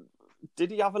personally,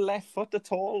 did he have a left foot at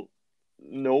all?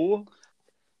 No.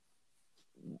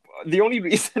 The only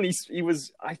reason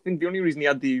I think the only reason he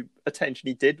had the attention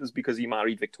he did was because he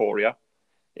married Victoria.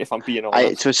 If I'm being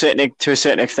honest, to a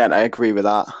certain extent, I agree with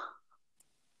that.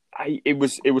 It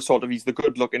was sort of, he's the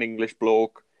good-looking English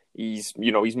bloke. He's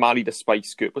married a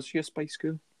Spice Girl. Was she a Spice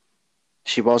Girl?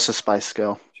 She was a Spice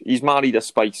Girl. He's married a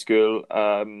Spice Girl,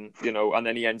 and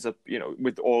then he ends up,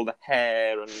 with all the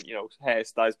hair and,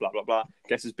 hairstyles, blah, blah, blah.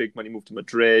 Gets his big money, moved to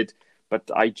Madrid.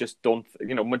 But I just don't,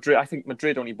 Madrid, I think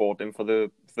Madrid only bought him for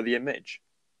the image.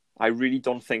 I really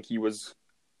don't think he was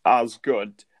as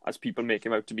good as people make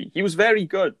him out to be. He was very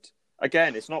good.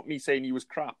 Again, it's not me saying he was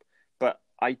crap, but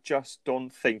I just don't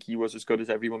think he was as good as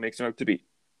everyone makes him out to be.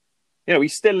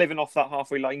 He's still living off that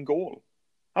halfway line goal.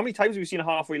 How many times have we seen a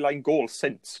halfway line goal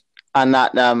since? And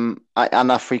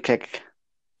that free kick.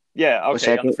 Yeah,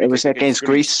 okay. It was against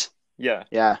Greece. Yeah.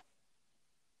 Yeah.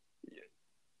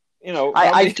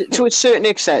 To a certain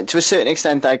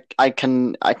extent, I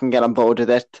can get on board with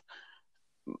it.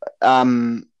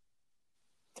 All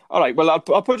right. Well, I'll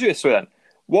put you this way then.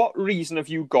 What reason have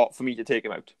you got for me to take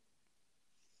him out?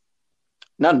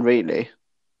 None really.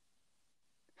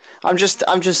 I'm just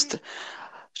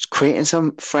creating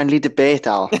some friendly debate,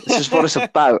 Al. This is what it's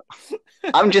about.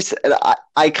 I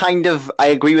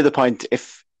agree with the point.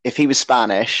 If he was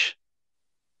Spanish,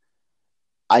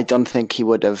 I don't think he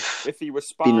would have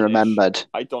been remembered.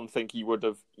 I don't think he would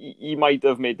have. He might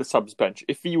have made the subs bench.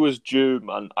 If he was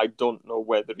German, I don't know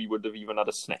whether he would have even had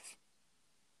a sniff.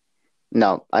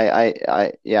 No, I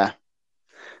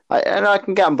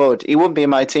can get on board. He wouldn't be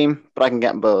in my team, but I can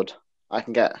get on board. I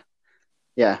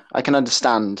can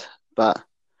understand, but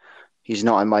he's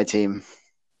not in my team.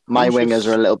 My wingers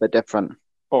are a little bit different.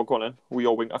 Oh, go on then. Who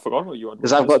your wing? I forgot what you had.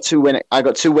 Because I've got two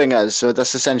wingers, so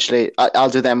that's essentially I'll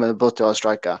do them with both to our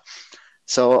striker.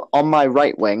 So on my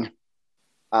right wing,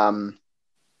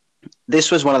 this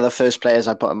was one of the first players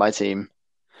I put in my team.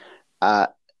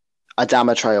 Adama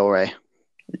Traore.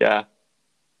 Yeah.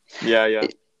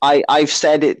 I've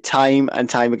said it time and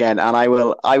time again, and I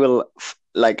will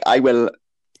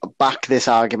back this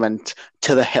argument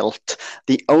to the hilt.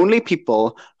 The only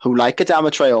people who like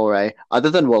Adama Traore, other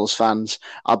than Wolves fans,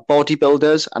 are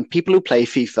bodybuilders and people who play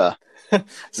FIFA.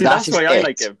 See, that's why I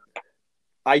like him.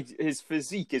 His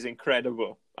physique is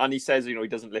incredible. And he says, he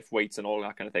doesn't lift weights and all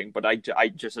that kind of thing. But I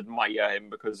just admire him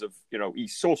because of,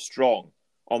 he's so strong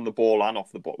on the ball and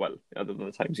off the ball. Well, other than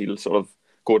the times he'll sort of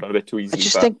go down a bit too easy. I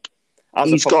just think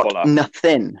he's got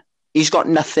nothing. He's got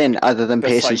nothing other than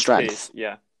pace and strength. Pace.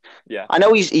 Yeah. Yeah. I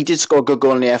know he did score a good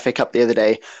goal in the FA Cup the other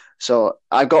day. So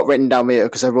I've got written down here,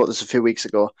 because I wrote this a few weeks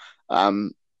ago,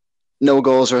 no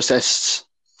goals or assists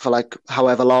for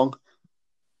however long.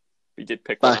 He did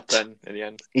pick one up then in the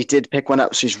end. He did pick one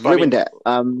up, so he's ruined it.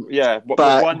 But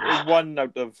one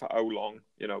out of how long,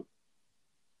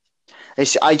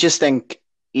 I just think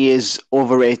he is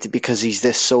overrated because he's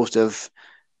this sort of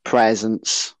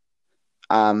presence.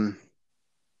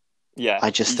 Yeah,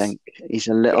 I just think he's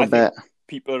a little I think bit.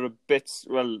 people are a bit,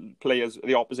 players,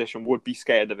 the opposition would be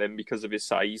scared of him because of his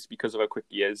size, because of how quick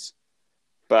he is.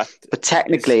 But But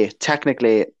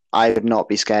technically, I would not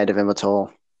be scared of him at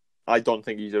all. I don't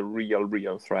think he's a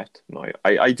real threat. No,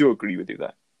 I do agree with you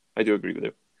there. I do agree with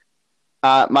you.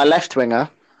 My left winger,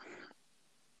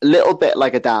 a little bit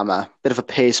like Adama, bit of a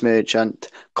pace merchant,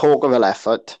 cork of a left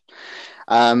foot.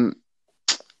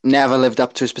 Never lived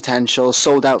up to his potential,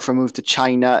 sold out for a move to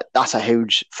China. That's a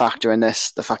huge factor in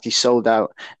this. The fact he sold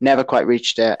out, never quite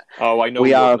reached it. Oh, I know.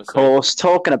 We are, of course,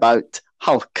 talking about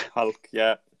Hulk. Hulk,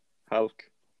 yeah. Hulk.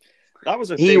 That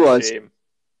was a He big was shame.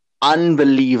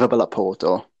 Unbelievable at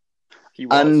Porto. He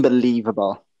was.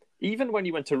 Unbelievable. Even when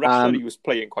he went to Russia, he was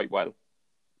playing quite well.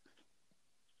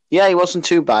 Yeah, he wasn't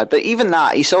too bad. But even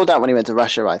that, he sold out when he went to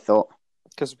Russia, I thought.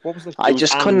 Because what was I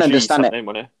just couldn't understand it.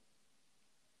 Wasn't it?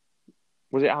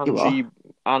 Was it Angie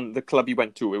and the club he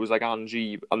went to? It was like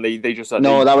Angie, and they just said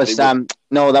that was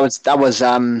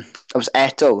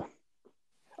Eto.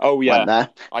 Oh yeah, went there.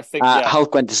 I think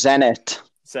Hulk went to Zenit.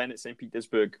 Zenit St.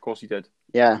 Petersburg, of course he did.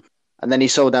 Yeah, and then he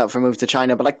sold out for a move to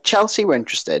China. But like Chelsea were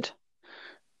interested,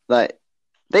 like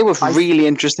they were really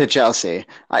interested. Chelsea,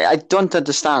 I don't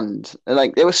understand.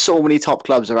 Like there were so many top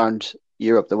clubs around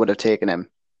Europe that would have taken him.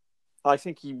 I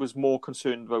think he was more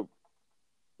concerned about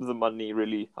the money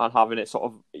really and having it sort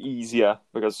of easier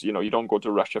because you don't go to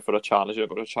Russia for a challenge, you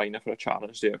go to China for a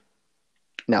challenge, do you?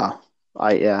 No,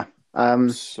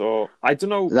 so I don't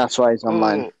know. That's why he's on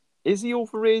mine. Is he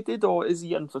overrated or is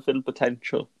he unfulfilled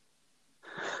potential?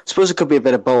 I suppose it could be a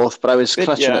bit of both, but I was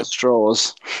clutching at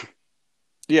straws.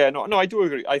 Yeah, no, I do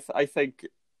agree. I think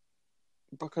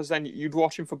because then you'd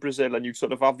watch him for Brazil and you'd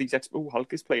sort of have these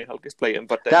Hulk is playing,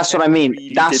 but that's what I mean.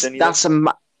 Really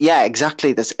yeah,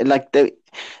 exactly. There's like there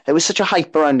was such a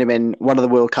hype around him in one of the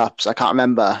World Cups. I can't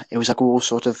remember. It was like all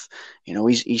sort of,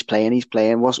 he's playing.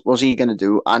 What's he going to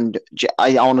do? And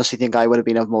I honestly think I would have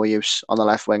been of more use on the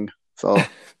left wing for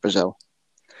Brazil.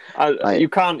 You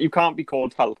can't be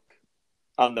called Hulk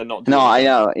and they're not. No, I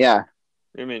know. Yeah,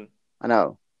 you mean I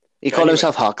know. He called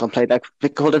himself Hulk and played like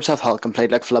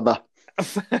Flubber.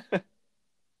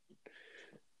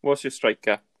 What's your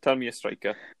striker? Tell me a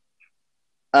striker.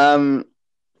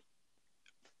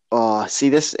 See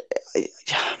this.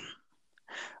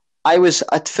 I was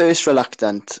at first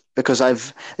reluctant because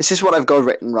this is what I've got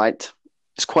written, right?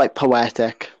 It's quite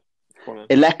poetic.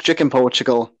 Electric in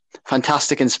Portugal,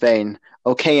 fantastic in Spain,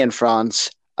 okay in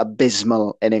France,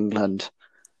 abysmal in England.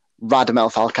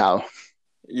 Radamel Falcao.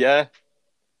 Yeah,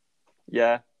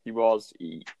 he was.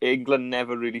 England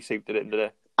never really saved it into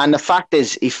there. And the fact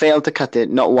is, he failed to cut it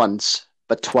not once,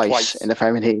 but twice in the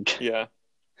Premier League. Yeah.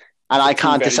 And I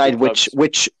can't decide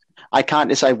which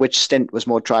stint was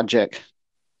more tragic.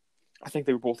 I think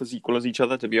they were both as equal as each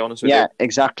other, to be honest with you. Yeah,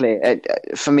 exactly.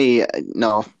 For me,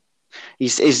 no.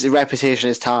 His reputation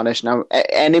is tarnished. Now,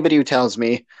 anybody who tells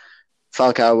me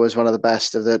Falcao was one of the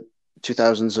best of the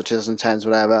 2000s or 2010s,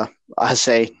 whatever, I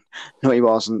say, no, he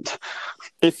wasn't.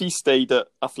 If he stayed at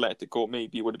Atletico,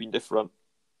 maybe it would have been different.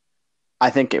 I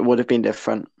think it would have been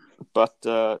different. But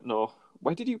no.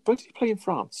 Where did he play in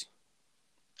France?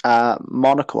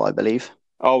 Monaco, I believe.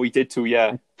 Oh, he did too,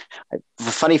 yeah. The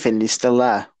funny thing, he's still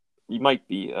there. He might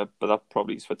be, but that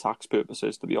probably is for tax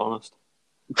purposes, to be honest.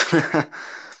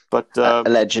 But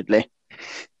allegedly.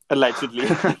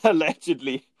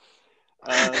 Allegedly.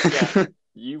 Yeah,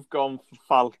 you've gone for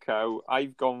Falcao.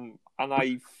 I've gone, and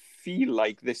I feel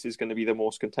like this is going to be the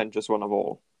most contentious one of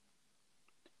all.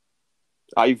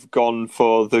 I've gone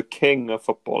for the king of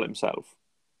football himself.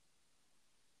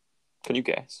 Can you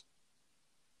guess?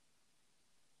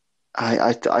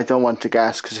 I don't want to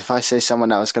guess because if I say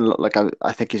someone else, it's going to look like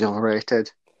I think he's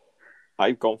overrated.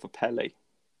 I've gone for Pele.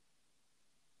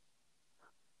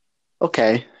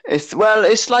 Okay, it's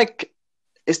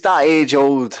that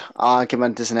age-old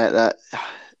argument, isn't it? That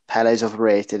Pele's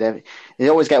overrated. You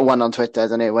always get one on Twitter,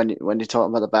 don't you, when you're talking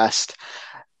about the best.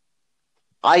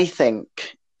 I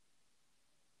think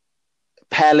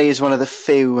Pele is one of the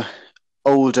few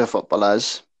older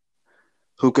footballers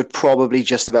who could probably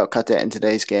just about cut it in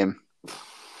today's game.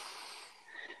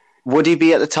 Would he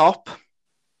be at the top?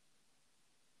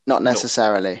 Not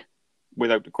necessarily. No.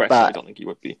 Without a question, I don't think he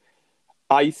would be.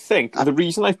 I think the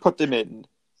reason I've put him in,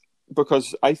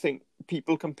 because I think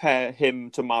people compare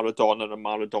him to Maradona and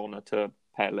Maradona to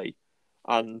Pele.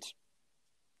 And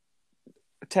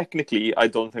technically, I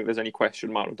don't think there's any question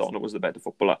Maradona was the better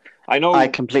footballer. I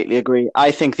completely agree.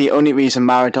 I think the only reason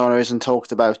Maradona isn't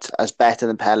talked about as better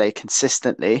than Pele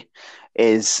consistently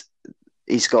is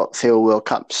he's got fewer World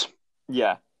Cups.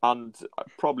 Yeah, and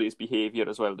probably his behaviour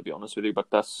as well, to be honest with you. But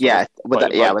that's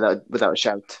without a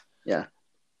shout. Yeah.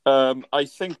 I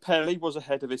think Pele was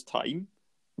ahead of his time,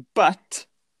 but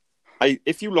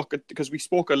if you look at, because we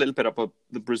spoke a little bit about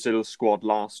the Brazil squad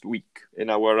last week in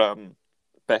our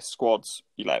best squads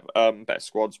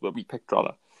that we picked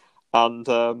rather, and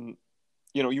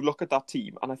you look at that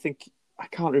team, and I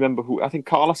can't remember who. I think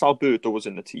Carlos Alberto was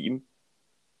in the team.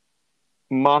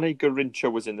 Mane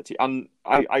Garrincha was in the team, and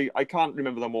I can't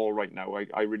remember them all right now.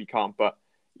 I really can't. But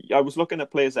I was looking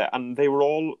at players there, and they were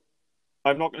all,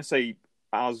 I'm not going to say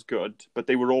as good, but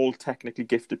they were all technically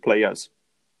gifted players.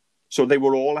 So they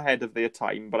were all ahead of their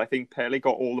time. But I think Pele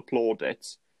got all the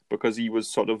plaudits because he was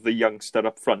sort of the youngster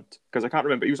up front. Because I can't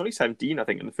remember, he was only 17, I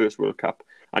think, in the first World Cup,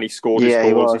 and he scored his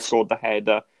goals. He scored the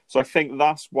header. So I think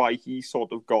that's why he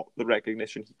sort of got the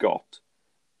recognition he got.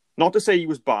 Not to say he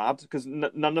was bad, because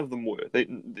none of them were.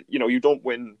 You don't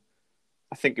win,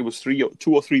 I think it was 2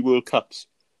 or 3 World Cups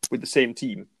with the same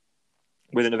team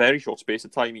within a very short space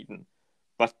of time even.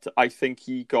 But I think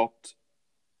he got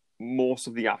most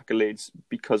of the accolades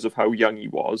because of how young he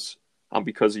was and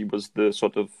because he was the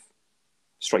sort of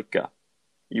striker.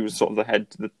 He was sort of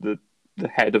the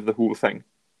head of the whole thing.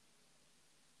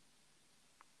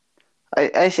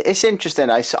 It's interesting.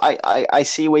 I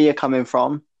see where you're coming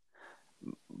from,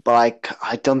 but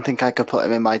I don't think I could put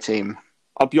him in my team.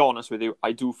 I'll be honest with you,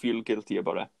 I do feel guilty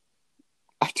about it.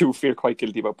 I do feel quite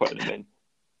guilty about putting him in.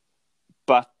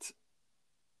 But,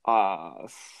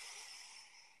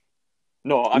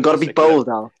 no, You've got to be bold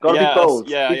now. Got to be bold.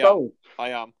 Yeah, bold. I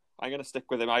am. I'm going to stick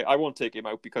with him. I won't take him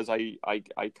out because I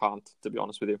can't, to be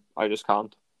honest with you. I just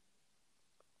can't.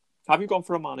 Have you gone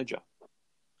for a manager?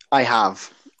 I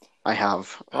have.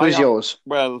 Who's yours?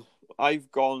 Well,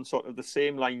 I've gone sort of the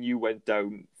same line you went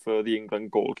down for the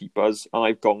England goalkeepers, and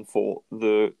I've gone for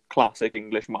the classic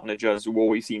English managers who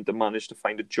always seem to manage to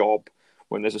find a job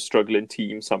when there's a struggling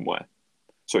team somewhere.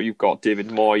 So you've got David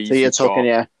Moyes. So you're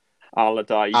talking,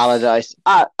 Allardyce.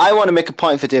 I want to make a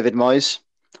point for David Moyes.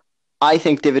 I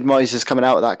think David Moyes is coming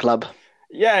out of that club.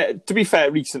 Yeah, to be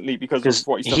fair, recently, because of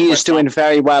what he's done. He is doing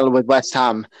very well with West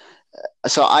Ham.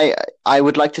 So I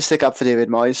would like to stick up for David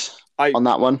Moyes on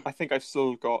that one. I think I've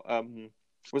still got,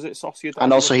 was it Sociedad?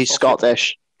 And also he's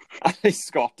Scottish. He's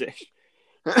Scottish.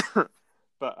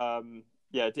 But,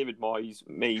 David Moyes,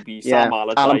 maybe, Sam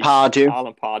Allardyce,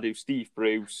 Alan Pardew, Steve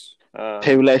Bruce,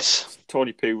 Pulis,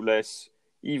 Tony Pulis,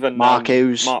 even Mark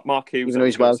Hughes. Mark Hughes. Even though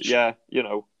he's Welsh. Yeah,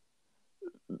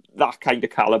 that kind of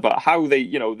calibre. How they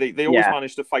always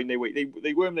manage to find their way.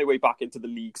 They worm their way back into the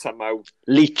league somehow.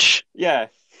 Leach. Yeah.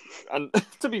 And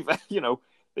to be fair,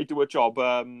 they do a job.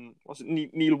 Was it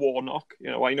Neil Warnock?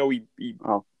 I know he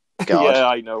oh, God. Yeah,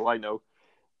 I know.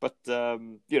 But,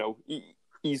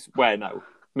 he's where now?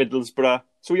 Middlesbrough.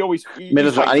 So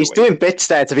Middlesbrough, and he's doing bits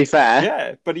there, to be fair.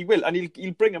 Yeah, but he will, and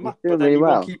he'll bring him up, but then really he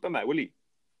won't keep him out, will he?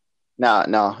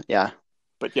 No, yeah.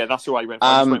 But yeah, that's who I went for.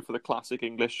 I just went for the classic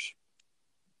English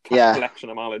collection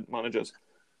of managers.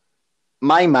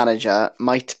 My manager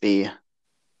might be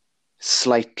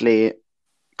slightly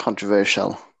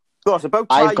controversial. What about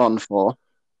I've gone for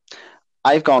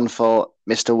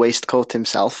Mr. Waistcoat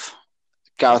himself,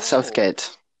 Gareth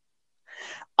Southgate.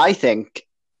 I think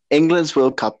England's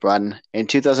World Cup run in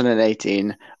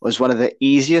 2018 was one of the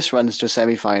easiest runs to a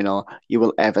semi-final you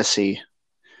will ever see.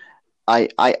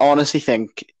 I honestly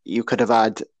think you could have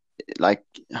had,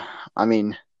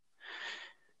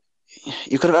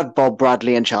 you could have had Bob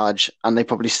Bradley in charge, and they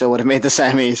probably still would have made the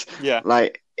semis. Yeah,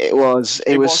 it was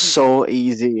so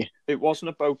easy. It wasn't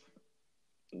about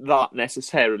that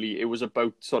necessarily. It was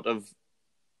about sort of,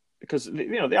 because they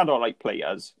had all right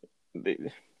players.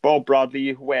 Bob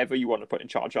Bradley, whoever you want to put in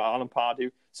charge, Alan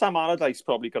Pardew, Sam Allardyce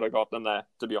probably could have got them there,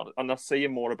 to be honest. And that's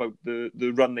saying more about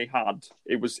the run they had.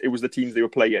 It was the teams they were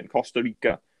playing. Costa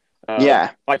Rica,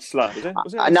 Iceland.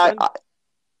 Was it Iceland?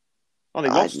 They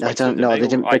lost. I don't know. They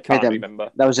didn't. I can't remember.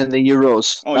 That was in the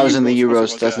Euros. Oh, that was in the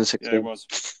Euros, 2016. Yeah, it was.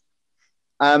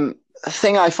 The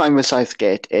thing I find with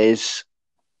Southgate is,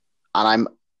 and I'm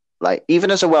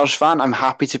even as a Welsh fan, I'm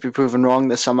happy to be proven wrong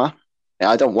this summer.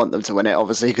 I don't want them to win it,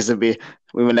 obviously, because we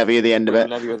will never hear the end of it.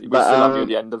 We'll still have you at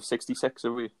the end of 66,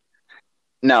 have we?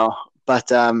 No,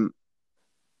 but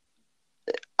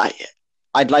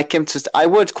I'd like him to. I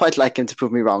would quite like him to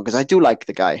prove me wrong, because I do like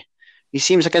the guy. He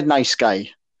seems like a nice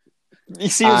guy. He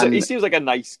seems like a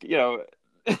nice,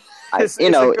 and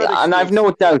I've no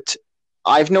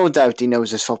doubt he knows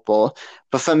his football.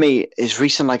 But for me, his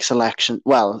recent selection,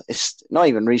 well, it's not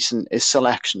even recent. His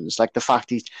selections, like the fact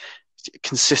he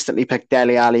consistently picked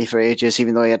Dele Alli for ages,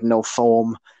 even though he had no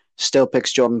form. Still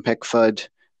picks Jordan Pickford.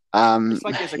 It's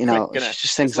like there's a click,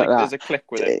 just things like that. There's a click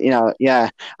with it. Yeah.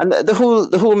 And the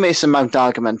whole Mason Mount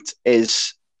argument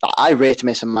is I rate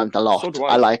Mason Mount a lot. So do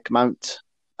I I. like Mount.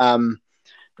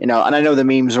 You know, and I know the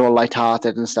memes are all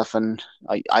light-hearted and stuff, and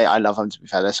I love them, to be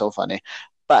fair. They're so funny.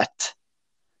 But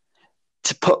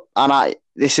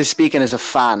this is speaking as a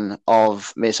fan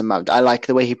of Mason Mount. I like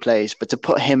the way he plays, but to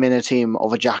put him in a team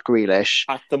over Jack Grealish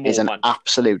At the is an moment,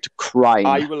 absolute crime.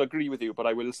 I will agree with you, but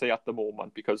I will say at the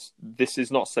moment, because this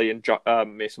is not saying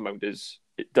Mason Mount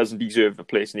doesn't deserve a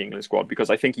place in the England squad, because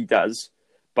I think he does,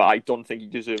 but I don't think he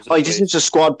deserves. He just needs a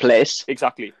squad place.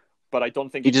 Exactly, but I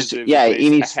don't think he deserves a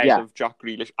place ahead of Jack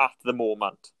Grealish at the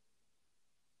moment.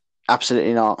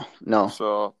 Absolutely not. No.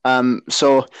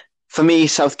 So for me,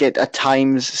 Southgate at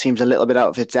times seems a little bit out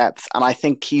of his depth, and I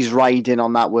think he's riding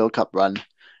on that World Cup run,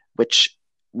 which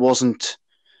wasn't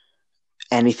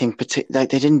anything particular.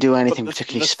 They didn't do anything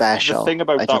particularly special. The thing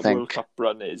about that World Cup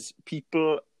run is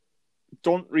people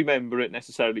don't remember it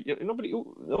necessarily. Nobody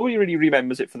really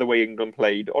remembers it for the way England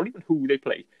played, or even who they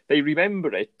played. They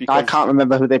remember it because I can't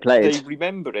remember who they played. They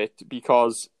remember it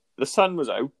because the sun was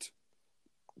out,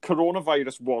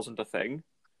 coronavirus wasn't a thing.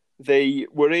 They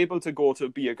were able to go to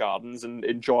beer gardens and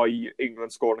enjoy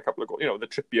England scoring a couple of goals. You know, the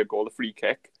Trippier goal, the free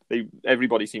kick.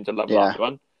 Everybody seemed to love that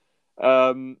one.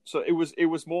 So it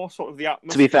was more sort of the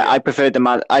atmosphere. To be fair, I preferred the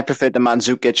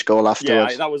Mandzukic goal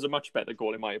afterwards. Yeah, that was a much better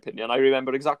goal in my opinion. I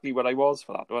remember exactly where I was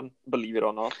for that one, believe it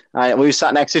or not. We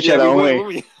sat next to each other, weren't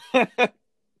we?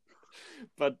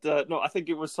 But no, I think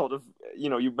it was sort of,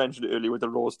 you mentioned it earlier with the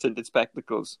rose-tinted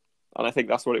spectacles. And I think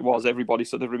that's what it was. Everybody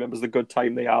sort of remembers the good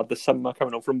time they had, the summer,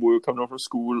 coming home from work, coming home from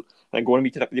school, then going and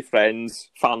meeting up with your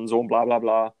friends, fan zone, blah, blah,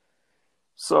 blah.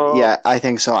 So yeah, I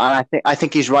think so. And I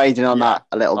think he's riding on that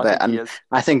a little bit. And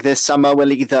I think this summer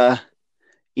will either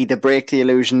break the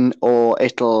illusion or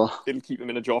it'll keep him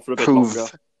in a job for a bit longer.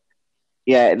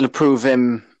 Yeah, it'll prove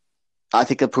him. I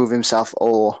think he'll prove himself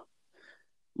or,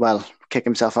 well, kick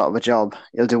himself out of a job.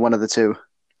 He'll do one of the two.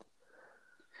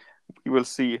 We will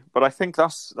see, but I think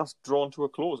that's drawn to a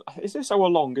close. Is this our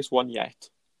longest one yet?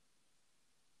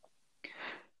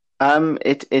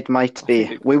 It might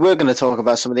be. We were going to talk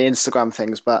about some of the Instagram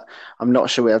things, but I'm not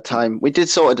sure we have time. We did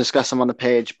sort of discuss them on the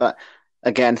page, but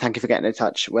again, thank you for getting in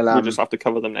touch. We'll just have to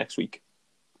cover them next week.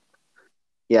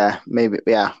 Yeah, maybe.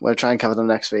 Yeah, we'll try and cover them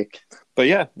next week. But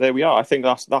yeah, there we are. I think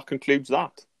that concludes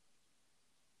that.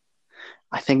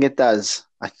 I think it does.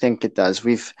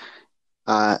 We've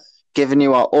given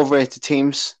you our overrated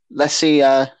teams. Let's see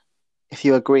if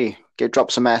you agree. Drop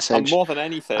us a message. And more than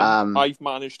anything, I've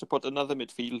managed to put another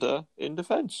midfielder in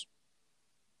defence.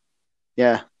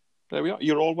 Yeah. There we are.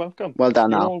 You're all welcome. Well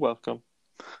done. You're all welcome.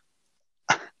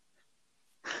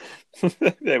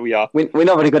 There we are. We're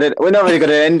not very good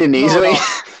at ending these, are we?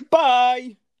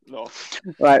 Bye. No.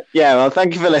 Right. Yeah. Well,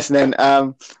 thank you for listening.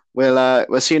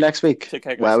 We'll see you next week. Take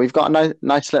care, guys. Well, we've got a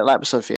nice little episode for you.